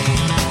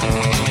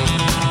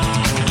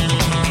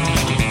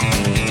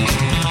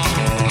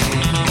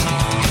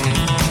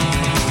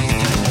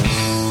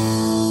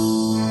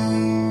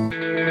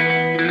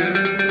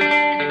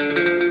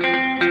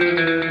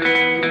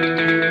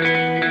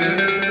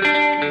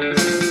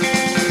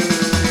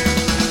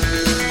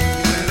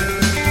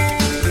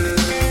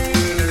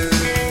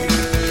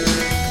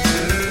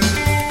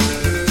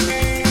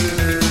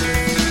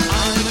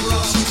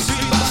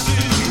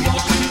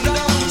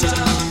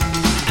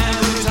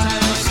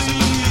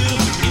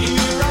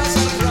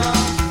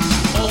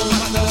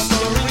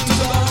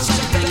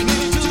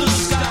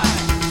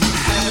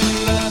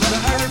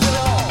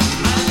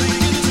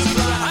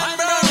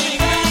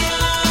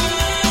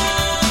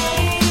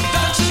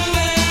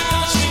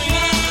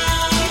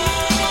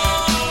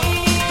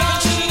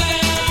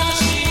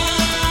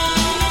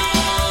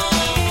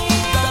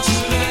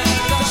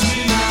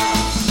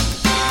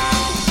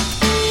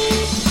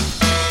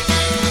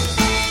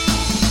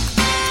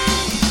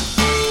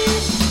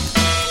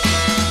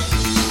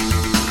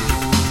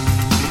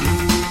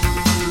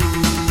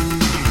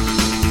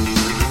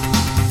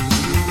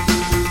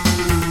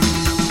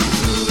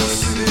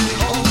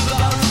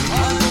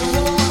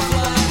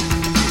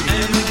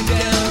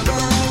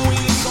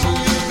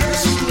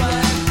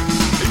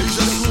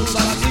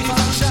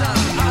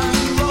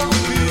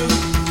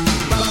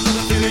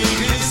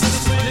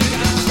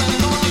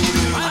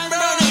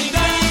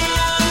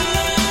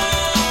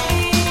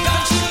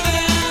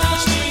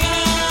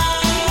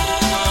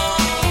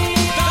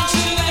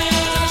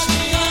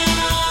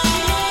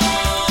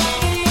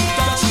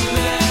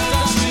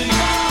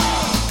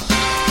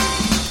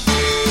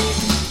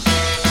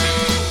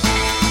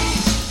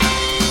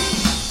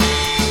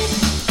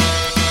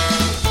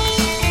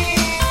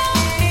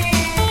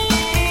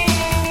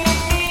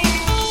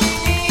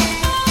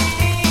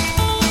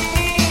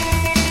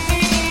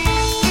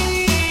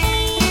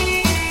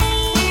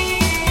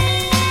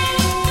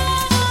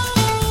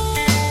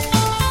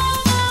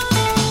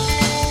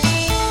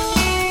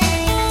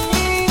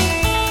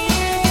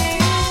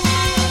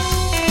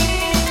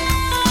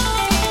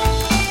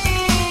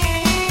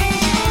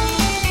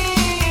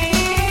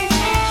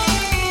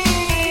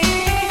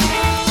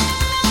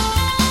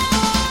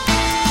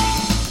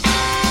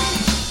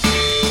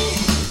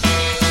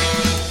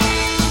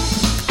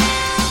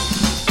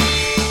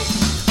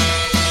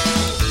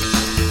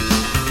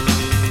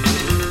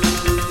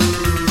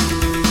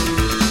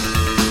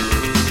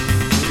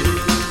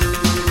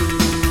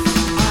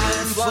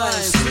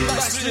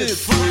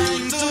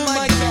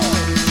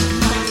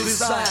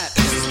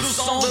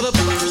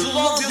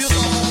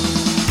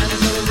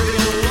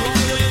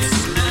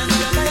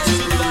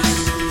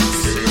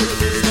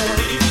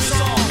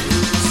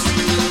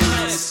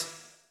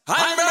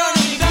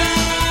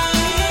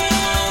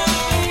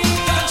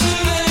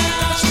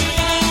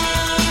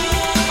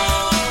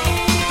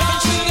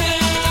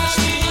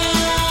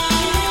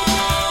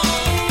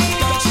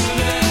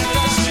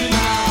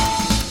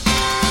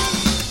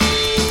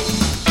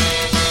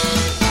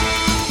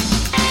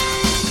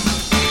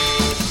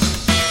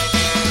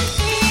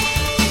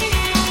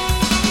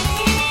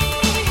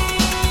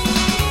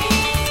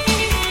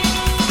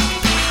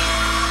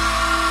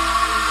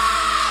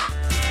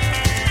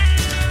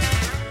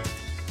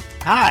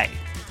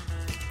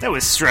 That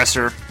was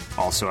Stressor,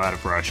 also out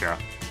of Russia.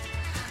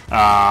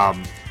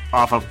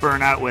 Off of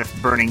Burnout with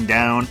Burning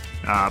Down.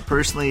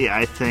 Personally,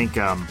 I think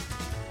I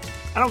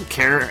don't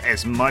care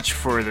as much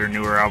for their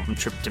newer album,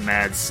 Trip to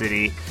Mad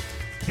City,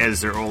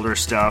 as their older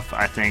stuff.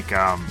 I think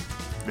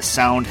the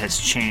sound has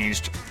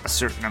changed a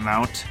certain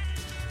amount.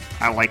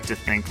 I like to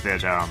think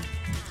that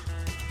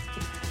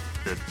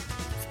the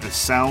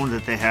sound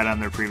that they had on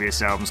their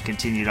previous albums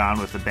continued on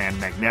with the band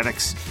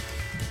Magnetics.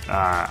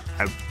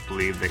 I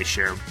believe they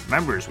share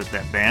members with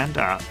that band.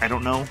 I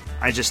don't know.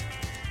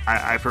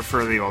 I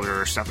prefer the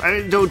older stuff.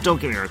 Don't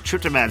get me wrong.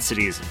 Trip to Mad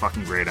City is a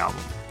fucking great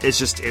album.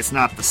 It's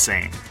not the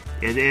same.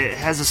 It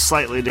has a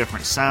slightly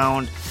different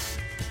sound.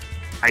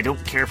 I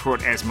don't care for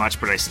it as much,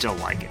 but I still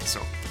like it.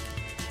 So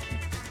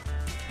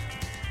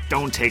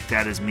don't take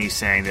that as me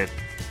saying that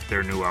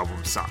their new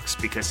album sucks,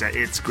 because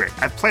it's great.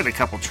 I've played a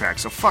couple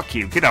tracks, so fuck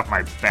you. Get off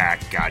my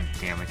back. God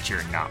damn it,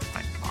 you're not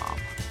my mom.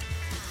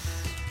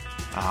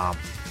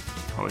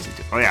 What was he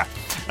doing? Oh, yeah.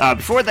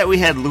 Before that, we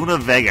had Luna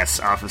Vegas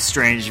off of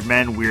Strange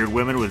Men, Weird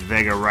Women with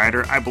Vega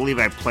Rider. I believe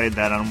I played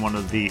that on one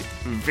of the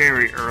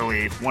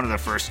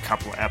first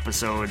couple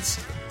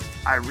episodes.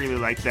 I really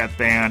like that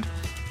band.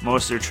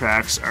 Most of their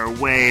tracks are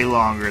way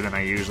longer than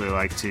I usually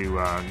like to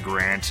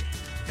grant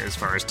as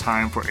far as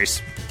time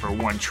for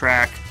one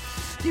track.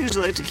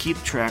 Usually like to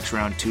keep tracks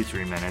around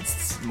 2-3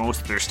 minutes.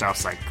 Most of their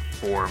stuff's like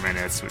 4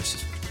 minutes, which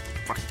is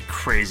fucking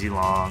crazy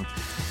long.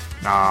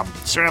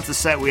 Starting off the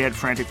set, we had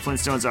Frantic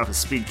Flintstones off of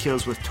Speed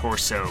Kills with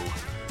Torso.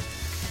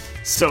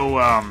 So,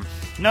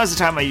 now's the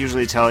time I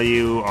usually tell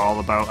you all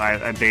about,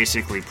 I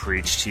basically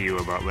preach to you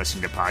about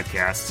listening to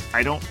podcasts.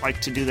 I don't like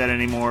to do that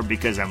anymore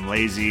because I'm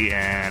lazy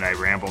and I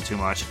ramble too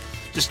much.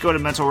 Just go to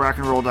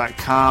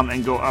mentalrockandroll.com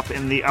and go up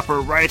in the upper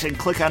right and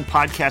click on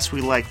podcasts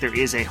we like. There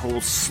is a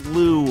whole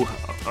slew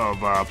of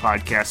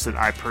podcasts that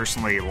I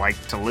personally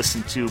like to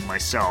listen to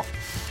myself.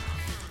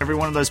 Every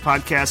one of those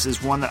podcasts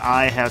is one that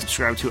I have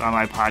subscribed to on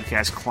my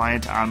podcast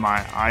client on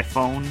my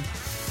iPhone,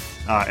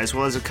 as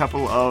well as a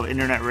couple of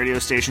internet radio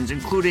stations,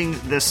 including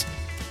this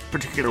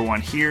particular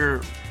one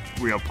here,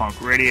 Real Punk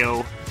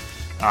Radio.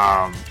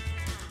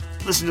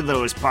 Listen to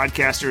those.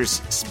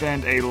 Podcasters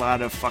spend a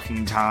lot of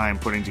fucking time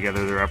putting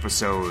together their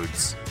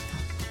episodes.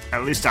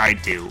 At least I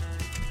do.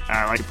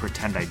 I like to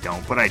pretend I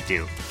don't, but I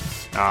do.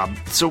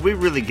 So we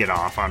really get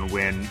off on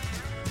when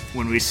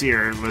we see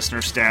our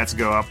listener stats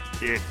go up.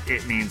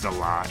 It means a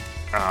lot.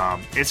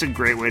 It's a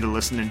great way to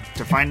listen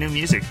to find new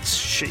music.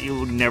 Shit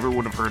you never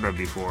would have heard of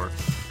before.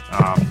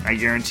 I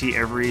guarantee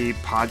every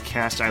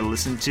podcast I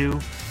listen to,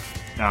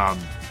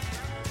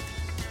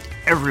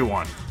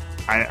 everyone,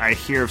 I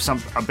hear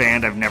of a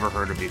band I've never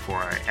heard of before.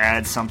 I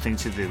add something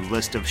to the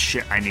list of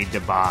shit I need to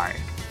buy.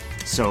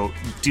 So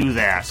do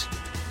that.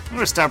 I'm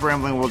going to stop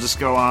rambling. We'll just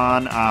go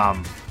on.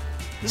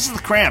 This is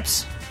the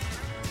Cramps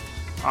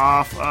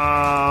off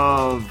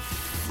of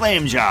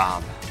Flame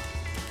Job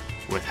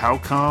with How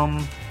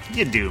Come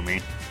You Do Me.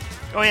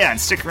 Oh yeah,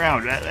 and stick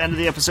around. At the end of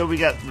the episode, we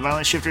got the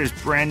Violent Shifters'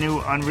 brand new,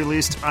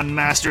 unreleased,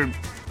 unmastered,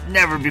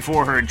 never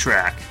before heard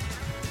track.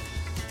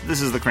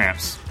 This is the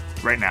Cramps,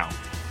 right now.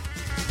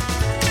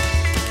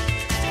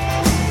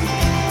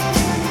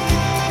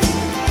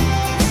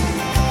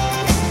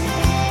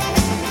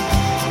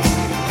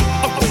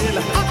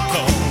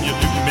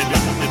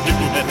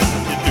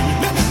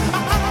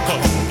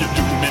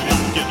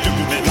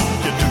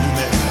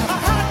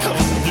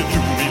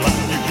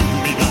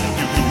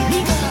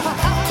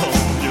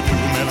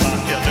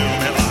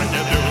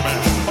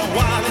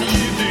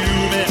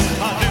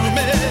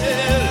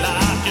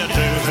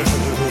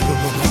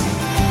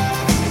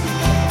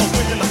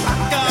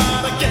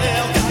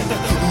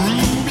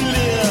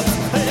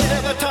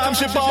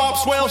 She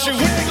bops, well, she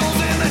wiggles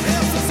in the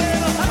hips and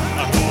says,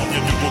 how come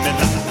you do me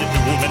like you do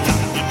me,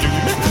 like you do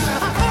me?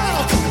 How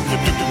come you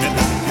do me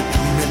like you do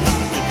me,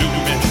 like you do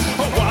me?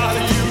 Why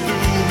do you do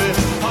me,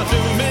 or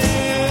do me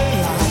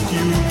like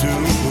you do?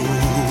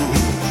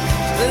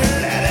 Let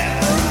it rock.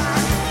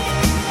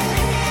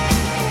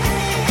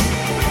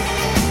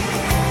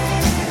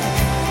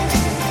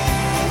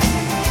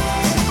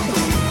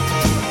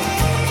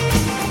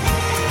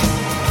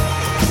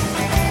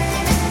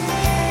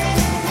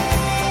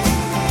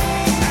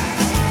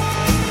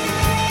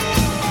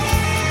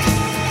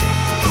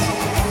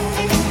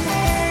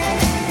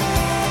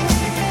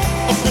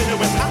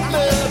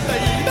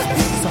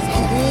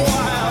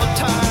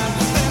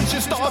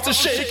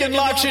 Shaking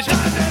like she does it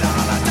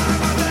all the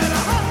time.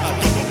 How come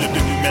you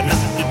do me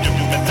like you do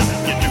me,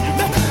 like you do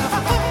me? How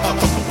come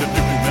you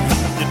do me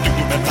like you do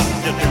me,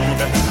 like you do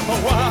me?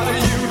 Why do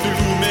you do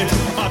me,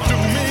 or do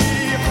me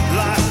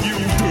like you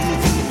do?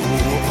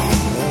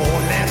 Oh,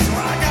 let's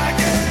rock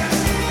again.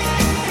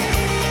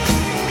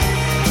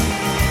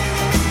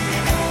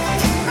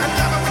 I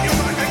love it when you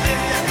rock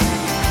again.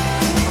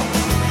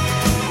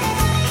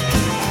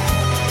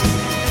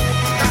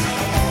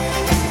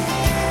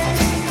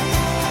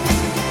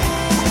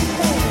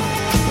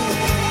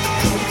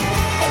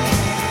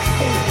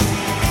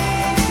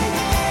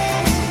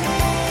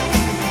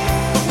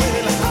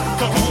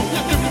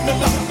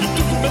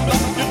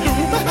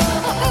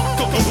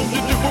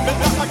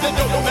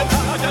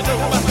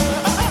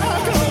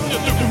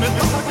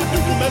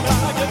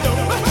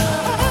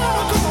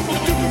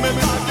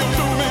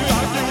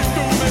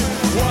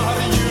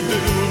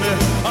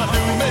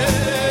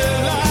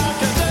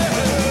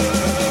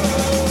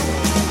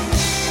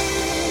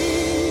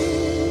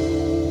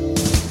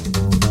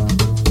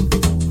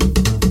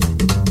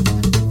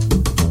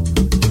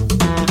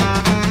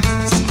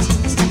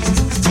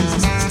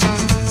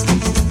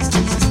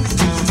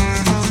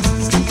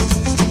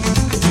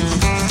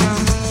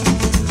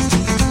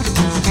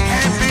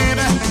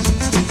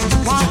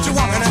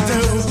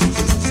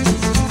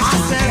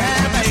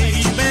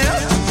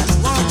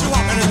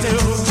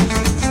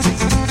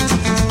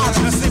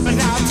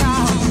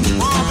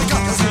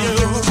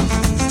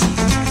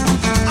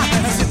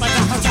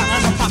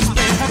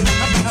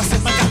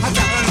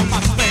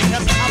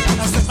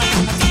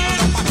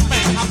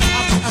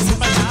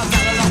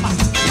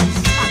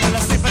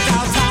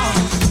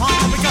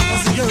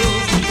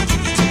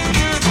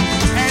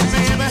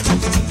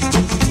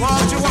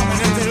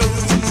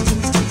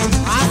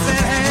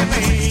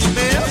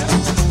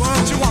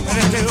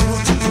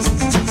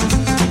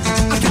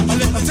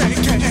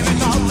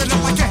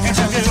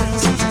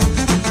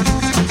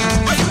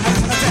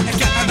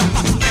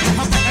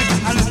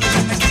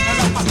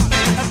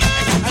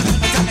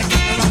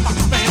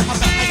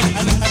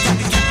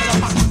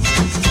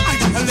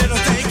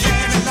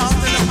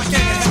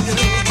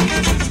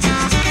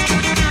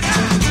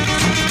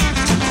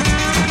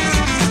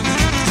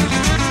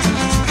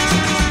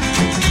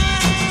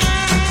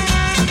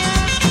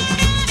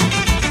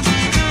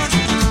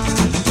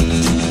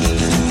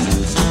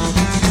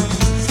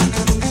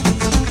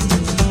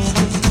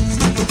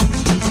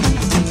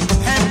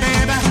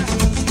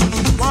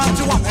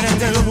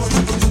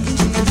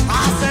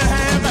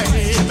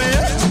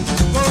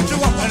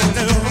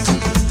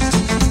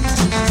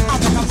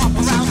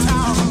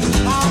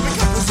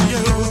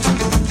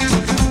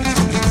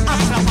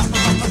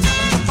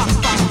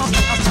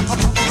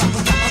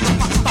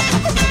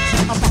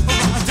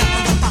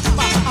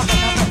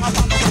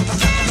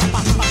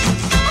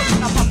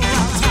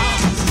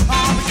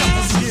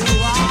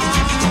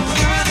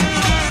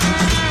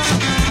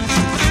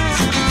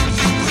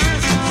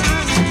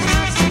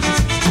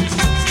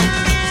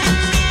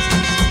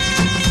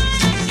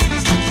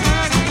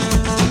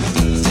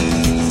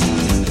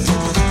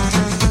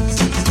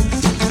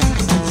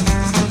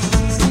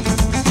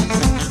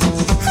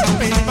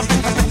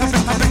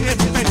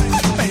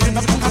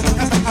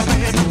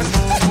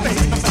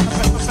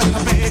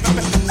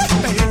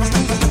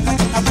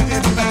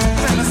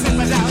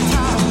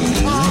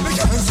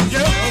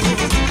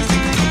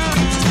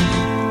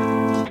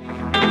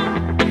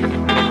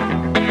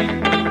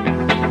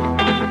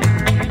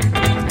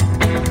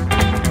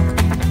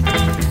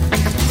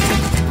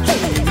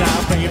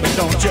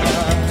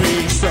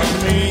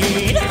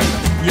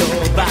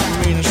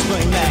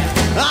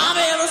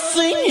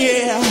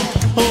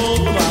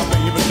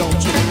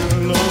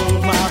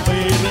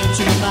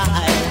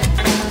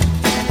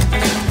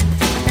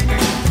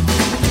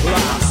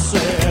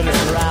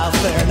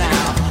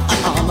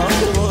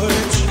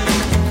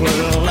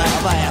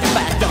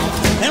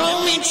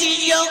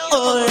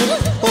 Oh,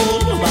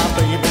 my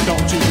baby,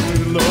 don't you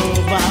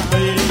love my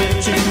baby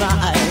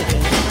tonight?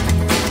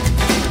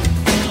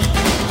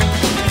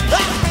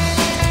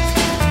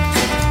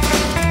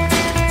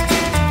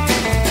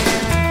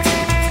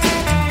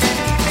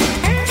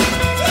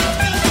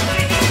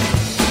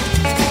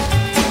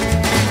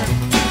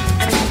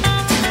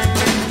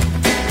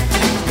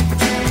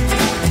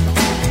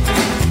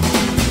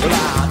 Well,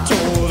 I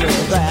told her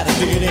that I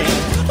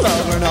didn't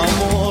love her no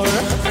more.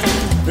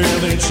 And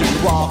then she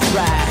walked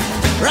right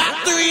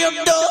through your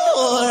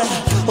door.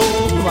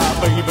 Oh, my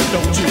baby,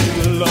 don't you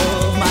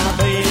love my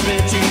baby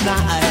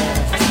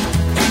tonight?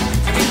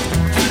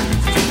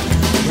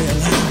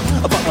 Well,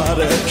 I bought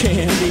her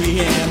candy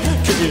and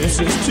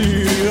kisses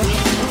too.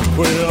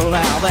 Well,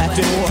 now that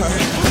didn't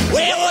work.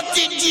 Well, what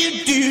did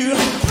you do?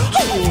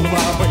 Oh,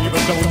 my baby,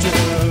 don't you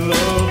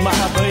love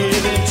my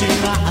baby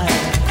tonight?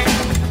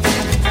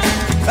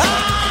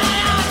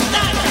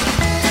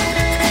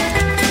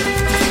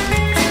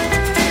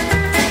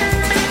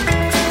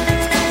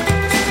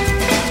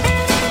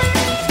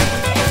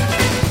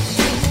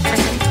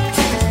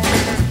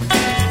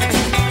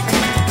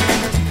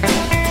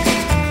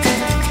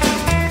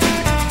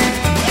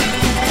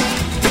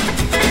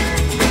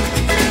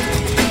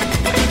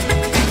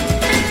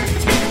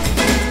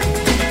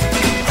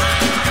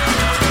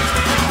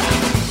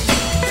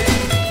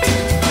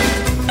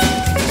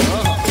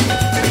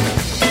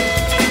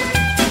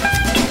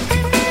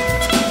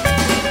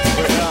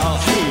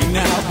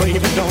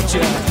 Don't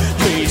you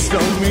be so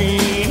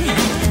mean?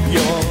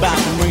 You're about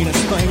the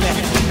meanest thing that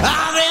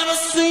I've ever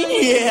seen,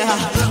 yeah.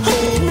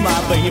 Oh, my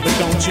baby,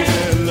 don't you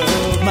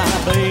love my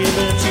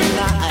baby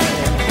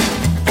tonight?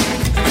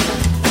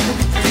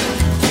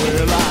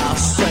 Well, I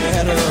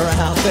set her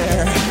out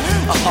there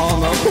on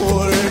the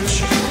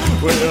porch.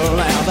 Well,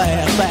 now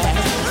that's that.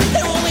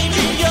 It won't leave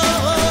you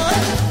young.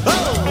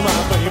 Oh, my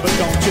baby,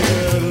 don't you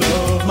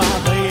love my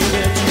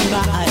baby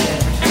tonight?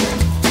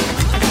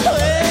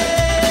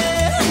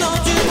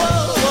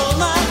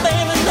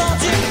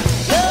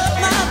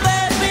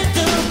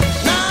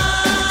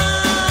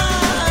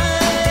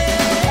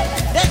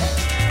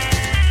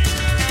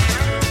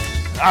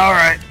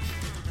 Alright.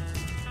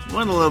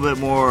 Went a little bit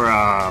more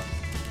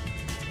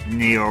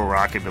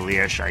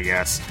neo-rockabilly-ish, I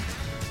guess,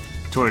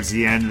 towards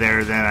the end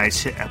there. Then I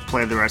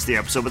played the rest of the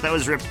episode. But that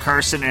was Rip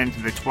Carson and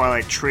the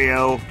Twilight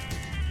Trio.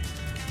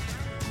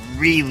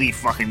 Really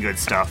fucking good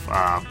stuff.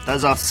 That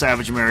was off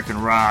Savage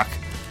American Rock.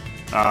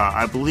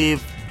 I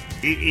believe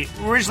it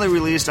originally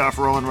released off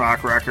Rollin'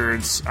 Rock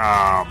Records.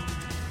 And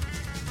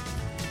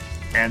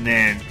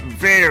then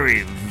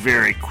very,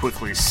 very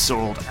quickly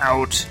sold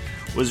out.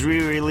 Was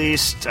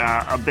re-released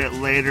a bit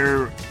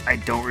later. I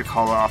don't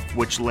recall off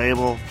which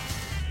label.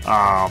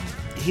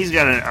 He's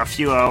got a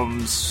few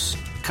albums,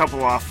 a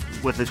couple off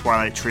with the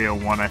Twilight Trio.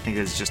 One I think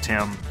is just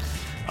him.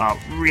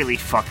 Really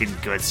fucking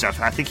good stuff.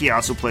 I think he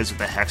also plays with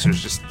the Hexers.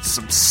 Just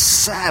some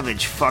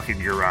savage fucking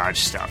garage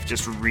stuff.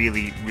 Just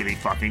really, really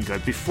fucking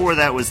good. Before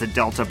that was the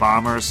Delta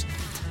Bombers.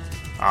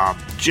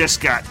 Just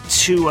got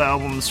 2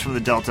 albums from the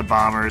Delta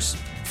Bombers.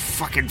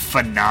 Fucking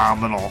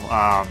phenomenal.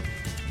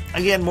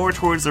 Again, more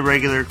towards the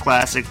regular,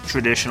 classic,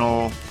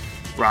 traditional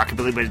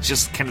rockabilly, but it's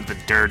just kind of the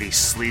dirty,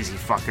 sleazy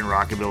fucking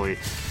rockabilly.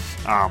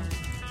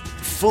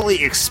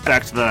 Fully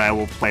expect that I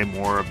will play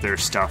more of their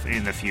stuff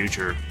in the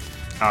future.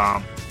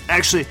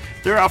 Actually,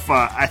 they're off,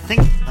 I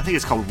think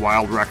it's called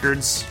Wild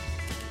Records,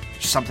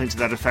 something to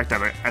that effect.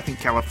 I think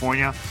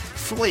California.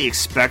 Fully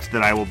expect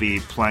that I will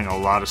be playing a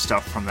lot of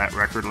stuff from that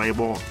record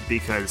label,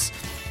 because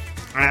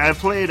I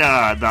played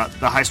the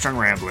High Strung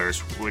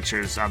Ramblers, which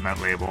is on that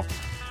label.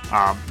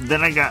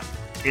 Then I got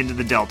into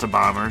the Delta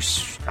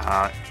Bombers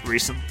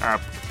in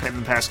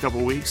the past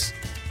couple weeks.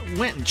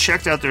 Went and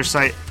checked out their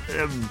site.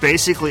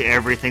 Basically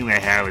everything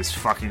they have is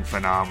fucking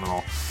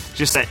phenomenal.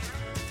 Just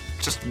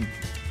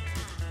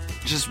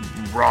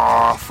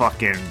raw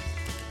fucking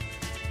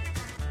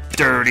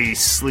dirty,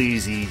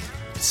 sleazy,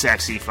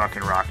 sexy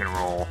fucking rock and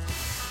roll.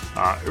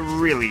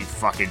 Really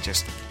fucking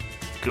just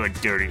good,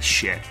 dirty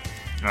shit.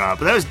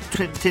 But that was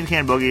Tin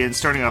Can Boogie, and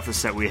starting off the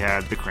set we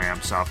had the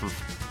Cramps off of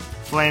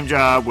Flame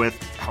Job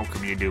with How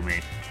Come You Do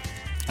Me.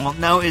 Well,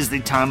 now is the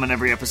time on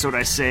every episode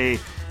I say,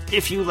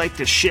 if you like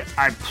the shit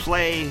I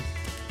play,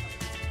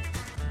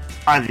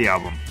 buy the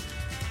album.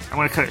 I'm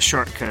going to cut it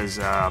short because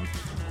I'm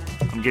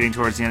getting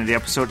towards the end of the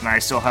episode and I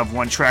still have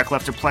 1 track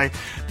left to play.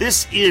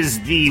 This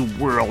is the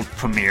world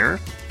premiere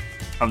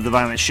of the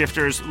Violent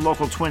Shifters,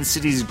 local Twin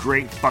Cities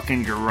great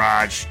fucking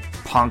garage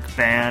punk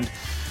band.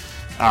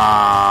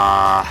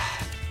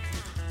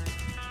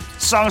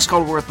 Song's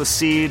called Worthless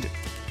Seed.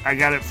 I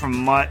got it from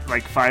Mutt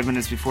like 5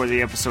 minutes before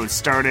the episode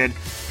started.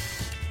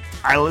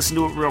 I listened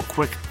to it real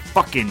quick.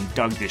 Fucking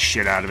dug this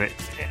shit out of it.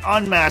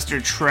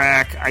 Unmastered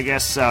track. I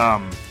guess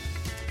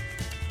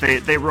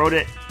they wrote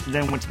it,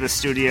 then went to the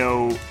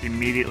studio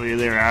immediately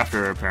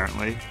thereafter,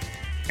 apparently.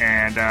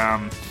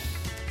 And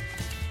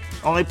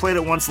only played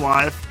it once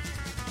live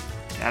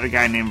at a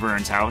guy named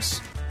Vern's house.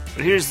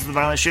 But here's the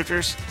Violent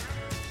Shifters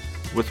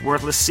with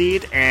Worthless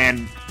Seed,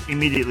 and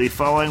immediately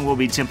following will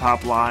be Tim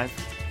Pop Live.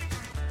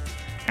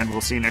 and we'll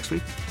see you next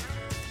week.